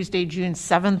on Tuesday, June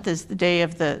 7th, is the day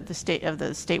of the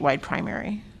statewide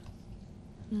primary.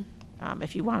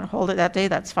 If you want to hold it that day,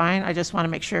 that's fine. I just want to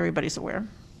make sure everybody's aware.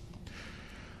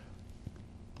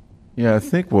 Yeah, I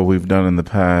think what we've done in the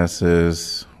past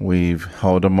is we've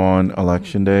held them on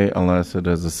Election Day unless it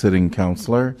is a sitting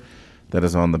councilor that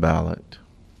is on the ballot,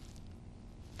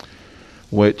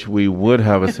 which we would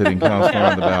have a sitting councilor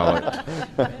on the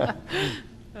ballot.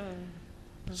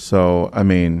 So, I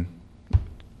mean,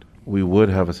 we would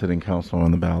have a sitting councilor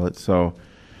on the ballot. So,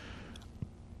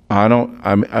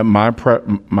 my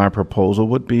proposal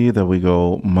would be that we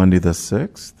go Monday the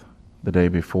 6th, the day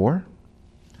before.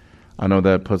 I know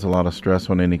that puts a lot of stress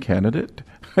on any candidate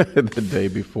the day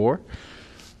before.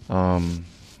 If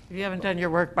you haven't done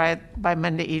your work by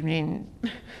Monday evening,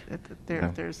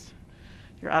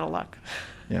 you're out of luck.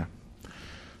 Yeah.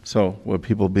 So would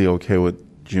people be okay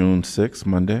with June 6th,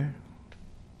 Monday?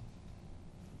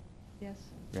 Yes.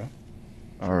 Yeah.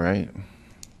 All right.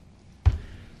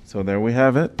 So there we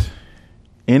have it.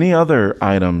 Any other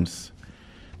items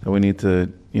that we need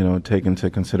to, take into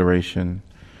consideration?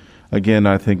 Again,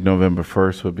 I think November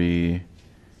 1st would be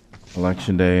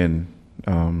Election Day, and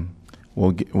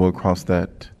we'll cross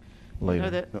that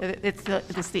later. It's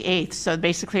the 8th, so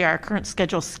basically our current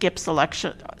schedule skips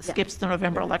the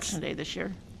November Election Day this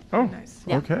year. Oh, Nice.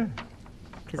 Yeah. okay.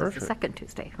 Because it's the second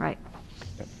Tuesday, right?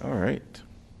 All right.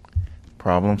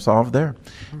 Problem solved there.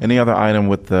 Any other item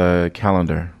with the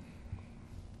calendar?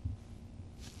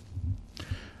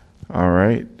 All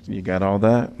right. You got all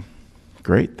that?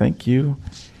 Great. Thank you.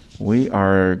 We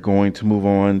are going to move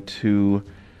on to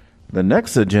the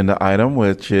next agenda item,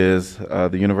 which is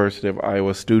the University of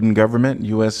Iowa Student Government,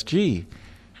 USG.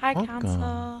 Hi, Welcome.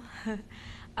 Council.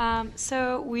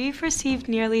 So we've received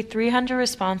nearly 300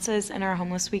 responses in our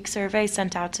Homeless Week survey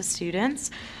sent out to students.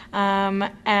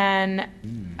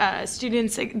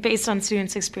 Students, based on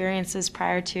students' experiences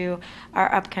prior to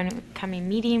our upcoming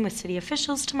meeting with city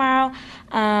officials tomorrow,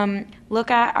 look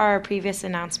at our previous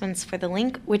announcements for the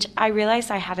link, which I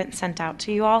realized I hadn't sent out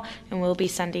to you all, and we'll be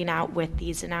sending out with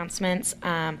these announcements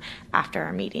after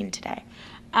our meeting today.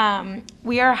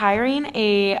 We are hiring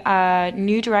a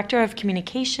new director of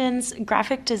communications,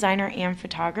 graphic designer, and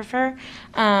photographer.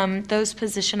 Those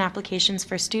position applications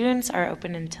for students are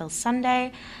open until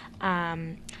Sunday.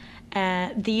 The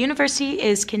university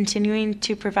is continuing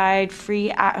to provide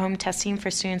free at-home testing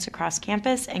for students across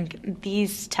campus, and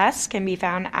these tests can be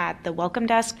found at the welcome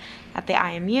desk at the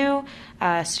IMU,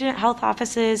 student health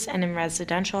offices, and in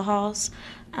residential halls.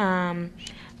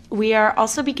 We are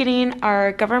also beginning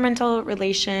our governmental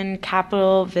relation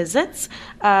capital visits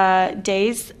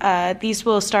days. These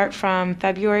will start from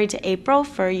February to April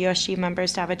for USG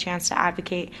members to have a chance to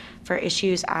advocate for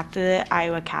issues at the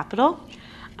Iowa Capitol.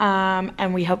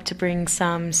 And we hope to bring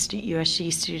some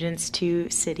USG students to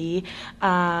City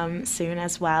soon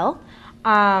as well.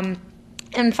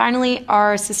 And finally,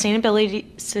 our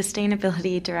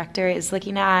sustainability director is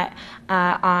looking at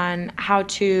on how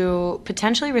to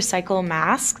potentially recycle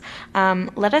masks.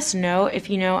 Let us know if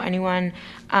you know anyone,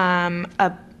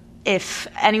 if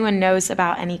anyone knows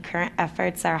about any current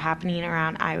efforts that are happening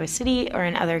around Iowa City or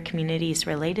in other communities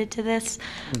related to this.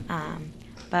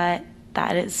 But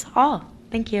that is all.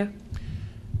 Thank you.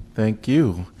 Thank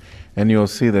you. And you'll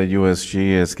see that USG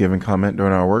is giving comment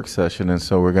during our work session, and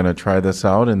so we're going to try this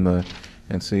out and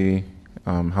see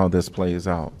how this plays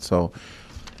out. So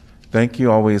thank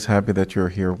you. Always happy that you're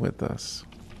here with us.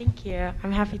 Thank you.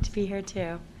 I'm happy to be here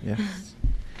too. Yes.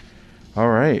 All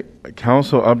right.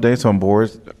 Council updates on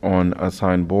boards, on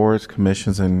assigned boards,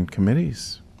 commissions, and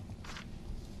committees.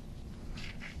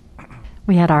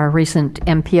 We had our recent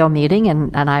MPO meeting,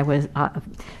 and I was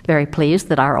very pleased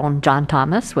that our own John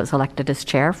Thomas was elected as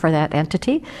chair for that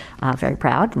entity. Very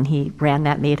proud, and he ran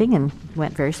that meeting and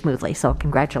went very smoothly. So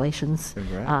congratulations,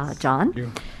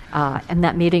 John. And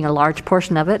that meeting, a large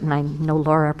portion of it, and I know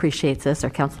Laura appreciates this, or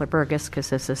Councilor Burgess, because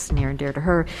this is near and dear to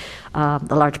her,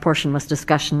 the large portion was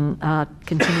discussion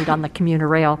continued on the commuter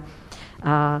rail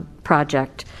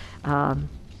project.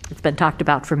 it's been talked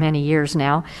about for many years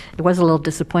now. It was a little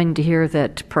disappointing to hear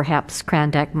that perhaps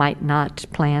Crandeck might not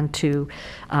plan to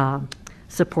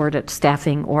support it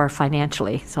staffing or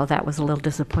financially. So that was a little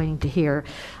disappointing to hear,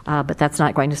 but that's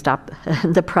not going to stop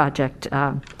the project.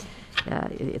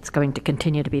 It's going to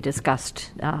continue to be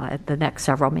discussed at the next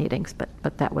several meetings,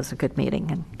 but that was a good meeting,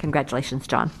 and congratulations,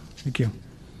 John. Thank you.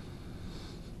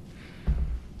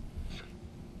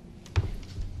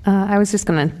 I was just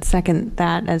going to second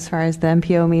that as far as the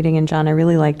MPO meeting. And John, I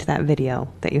really liked that video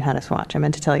that you had us watch. I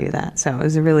meant to tell you that. So it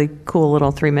was a really cool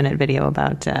little 3-minute video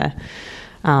about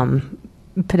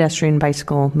pedestrian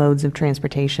bicycle modes of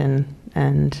transportation,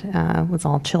 and with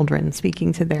all children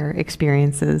speaking to their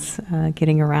experiences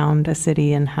getting around a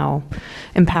city and how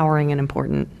empowering and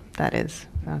important that is.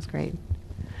 That was great.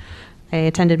 I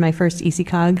attended my first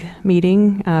ECOG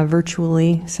meeting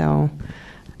virtually, so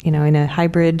in a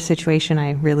hybrid situation,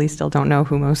 I really still don't know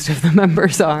who most of the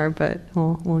members are, but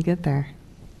we'll get there.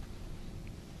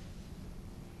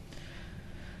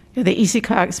 Yeah, the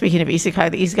ECOG, speaking of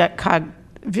ECOG, the ECOG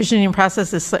visioning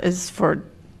process is for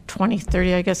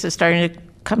 2030, I guess, is starting to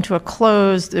come to a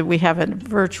close. We have a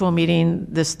virtual meeting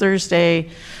this Thursday,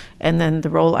 and then the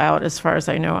rollout, as far as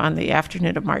I know, on the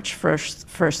afternoon of March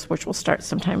 1st, which will start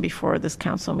sometime before this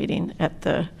council meeting at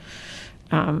the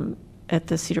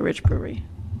Cedar Ridge Brewery.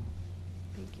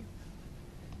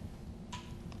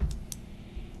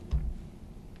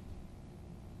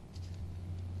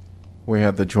 We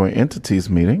had the joint entities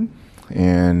meeting,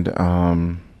 and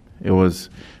it was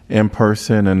in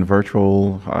person and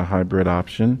virtual, hybrid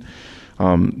option.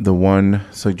 The one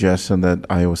suggestion that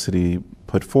Iowa City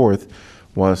put forth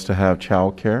was to have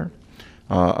childcare,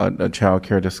 a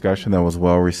childcare discussion that was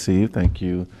well received. Thank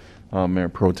you, Mayor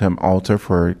Pro Tem Alter,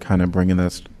 for kind of bringing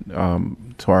this to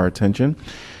our attention.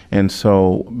 And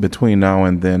so between now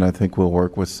and then, I think we'll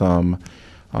work with some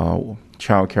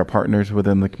childcare partners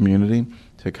within the community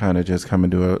to kind of just come and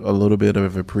do a little bit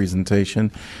of a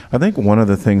presentation. I think one of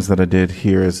the things that I did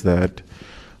here is that,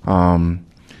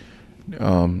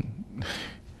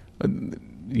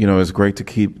 it's great to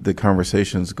keep the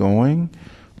conversations going,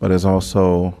 but it's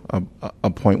also a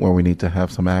point where we need to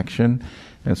have some action.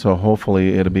 And so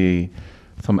hopefully it'll be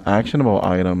some actionable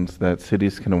items that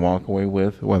cities can walk away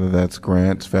with, whether that's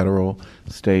grants, federal,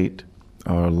 state,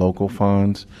 or local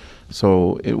funds.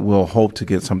 So it will hope to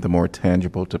get something more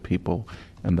tangible to people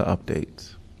and the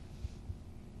updates.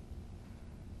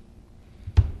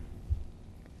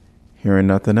 Hearing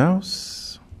nothing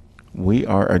else, we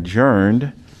are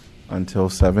adjourned until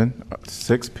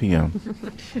 6 p.m.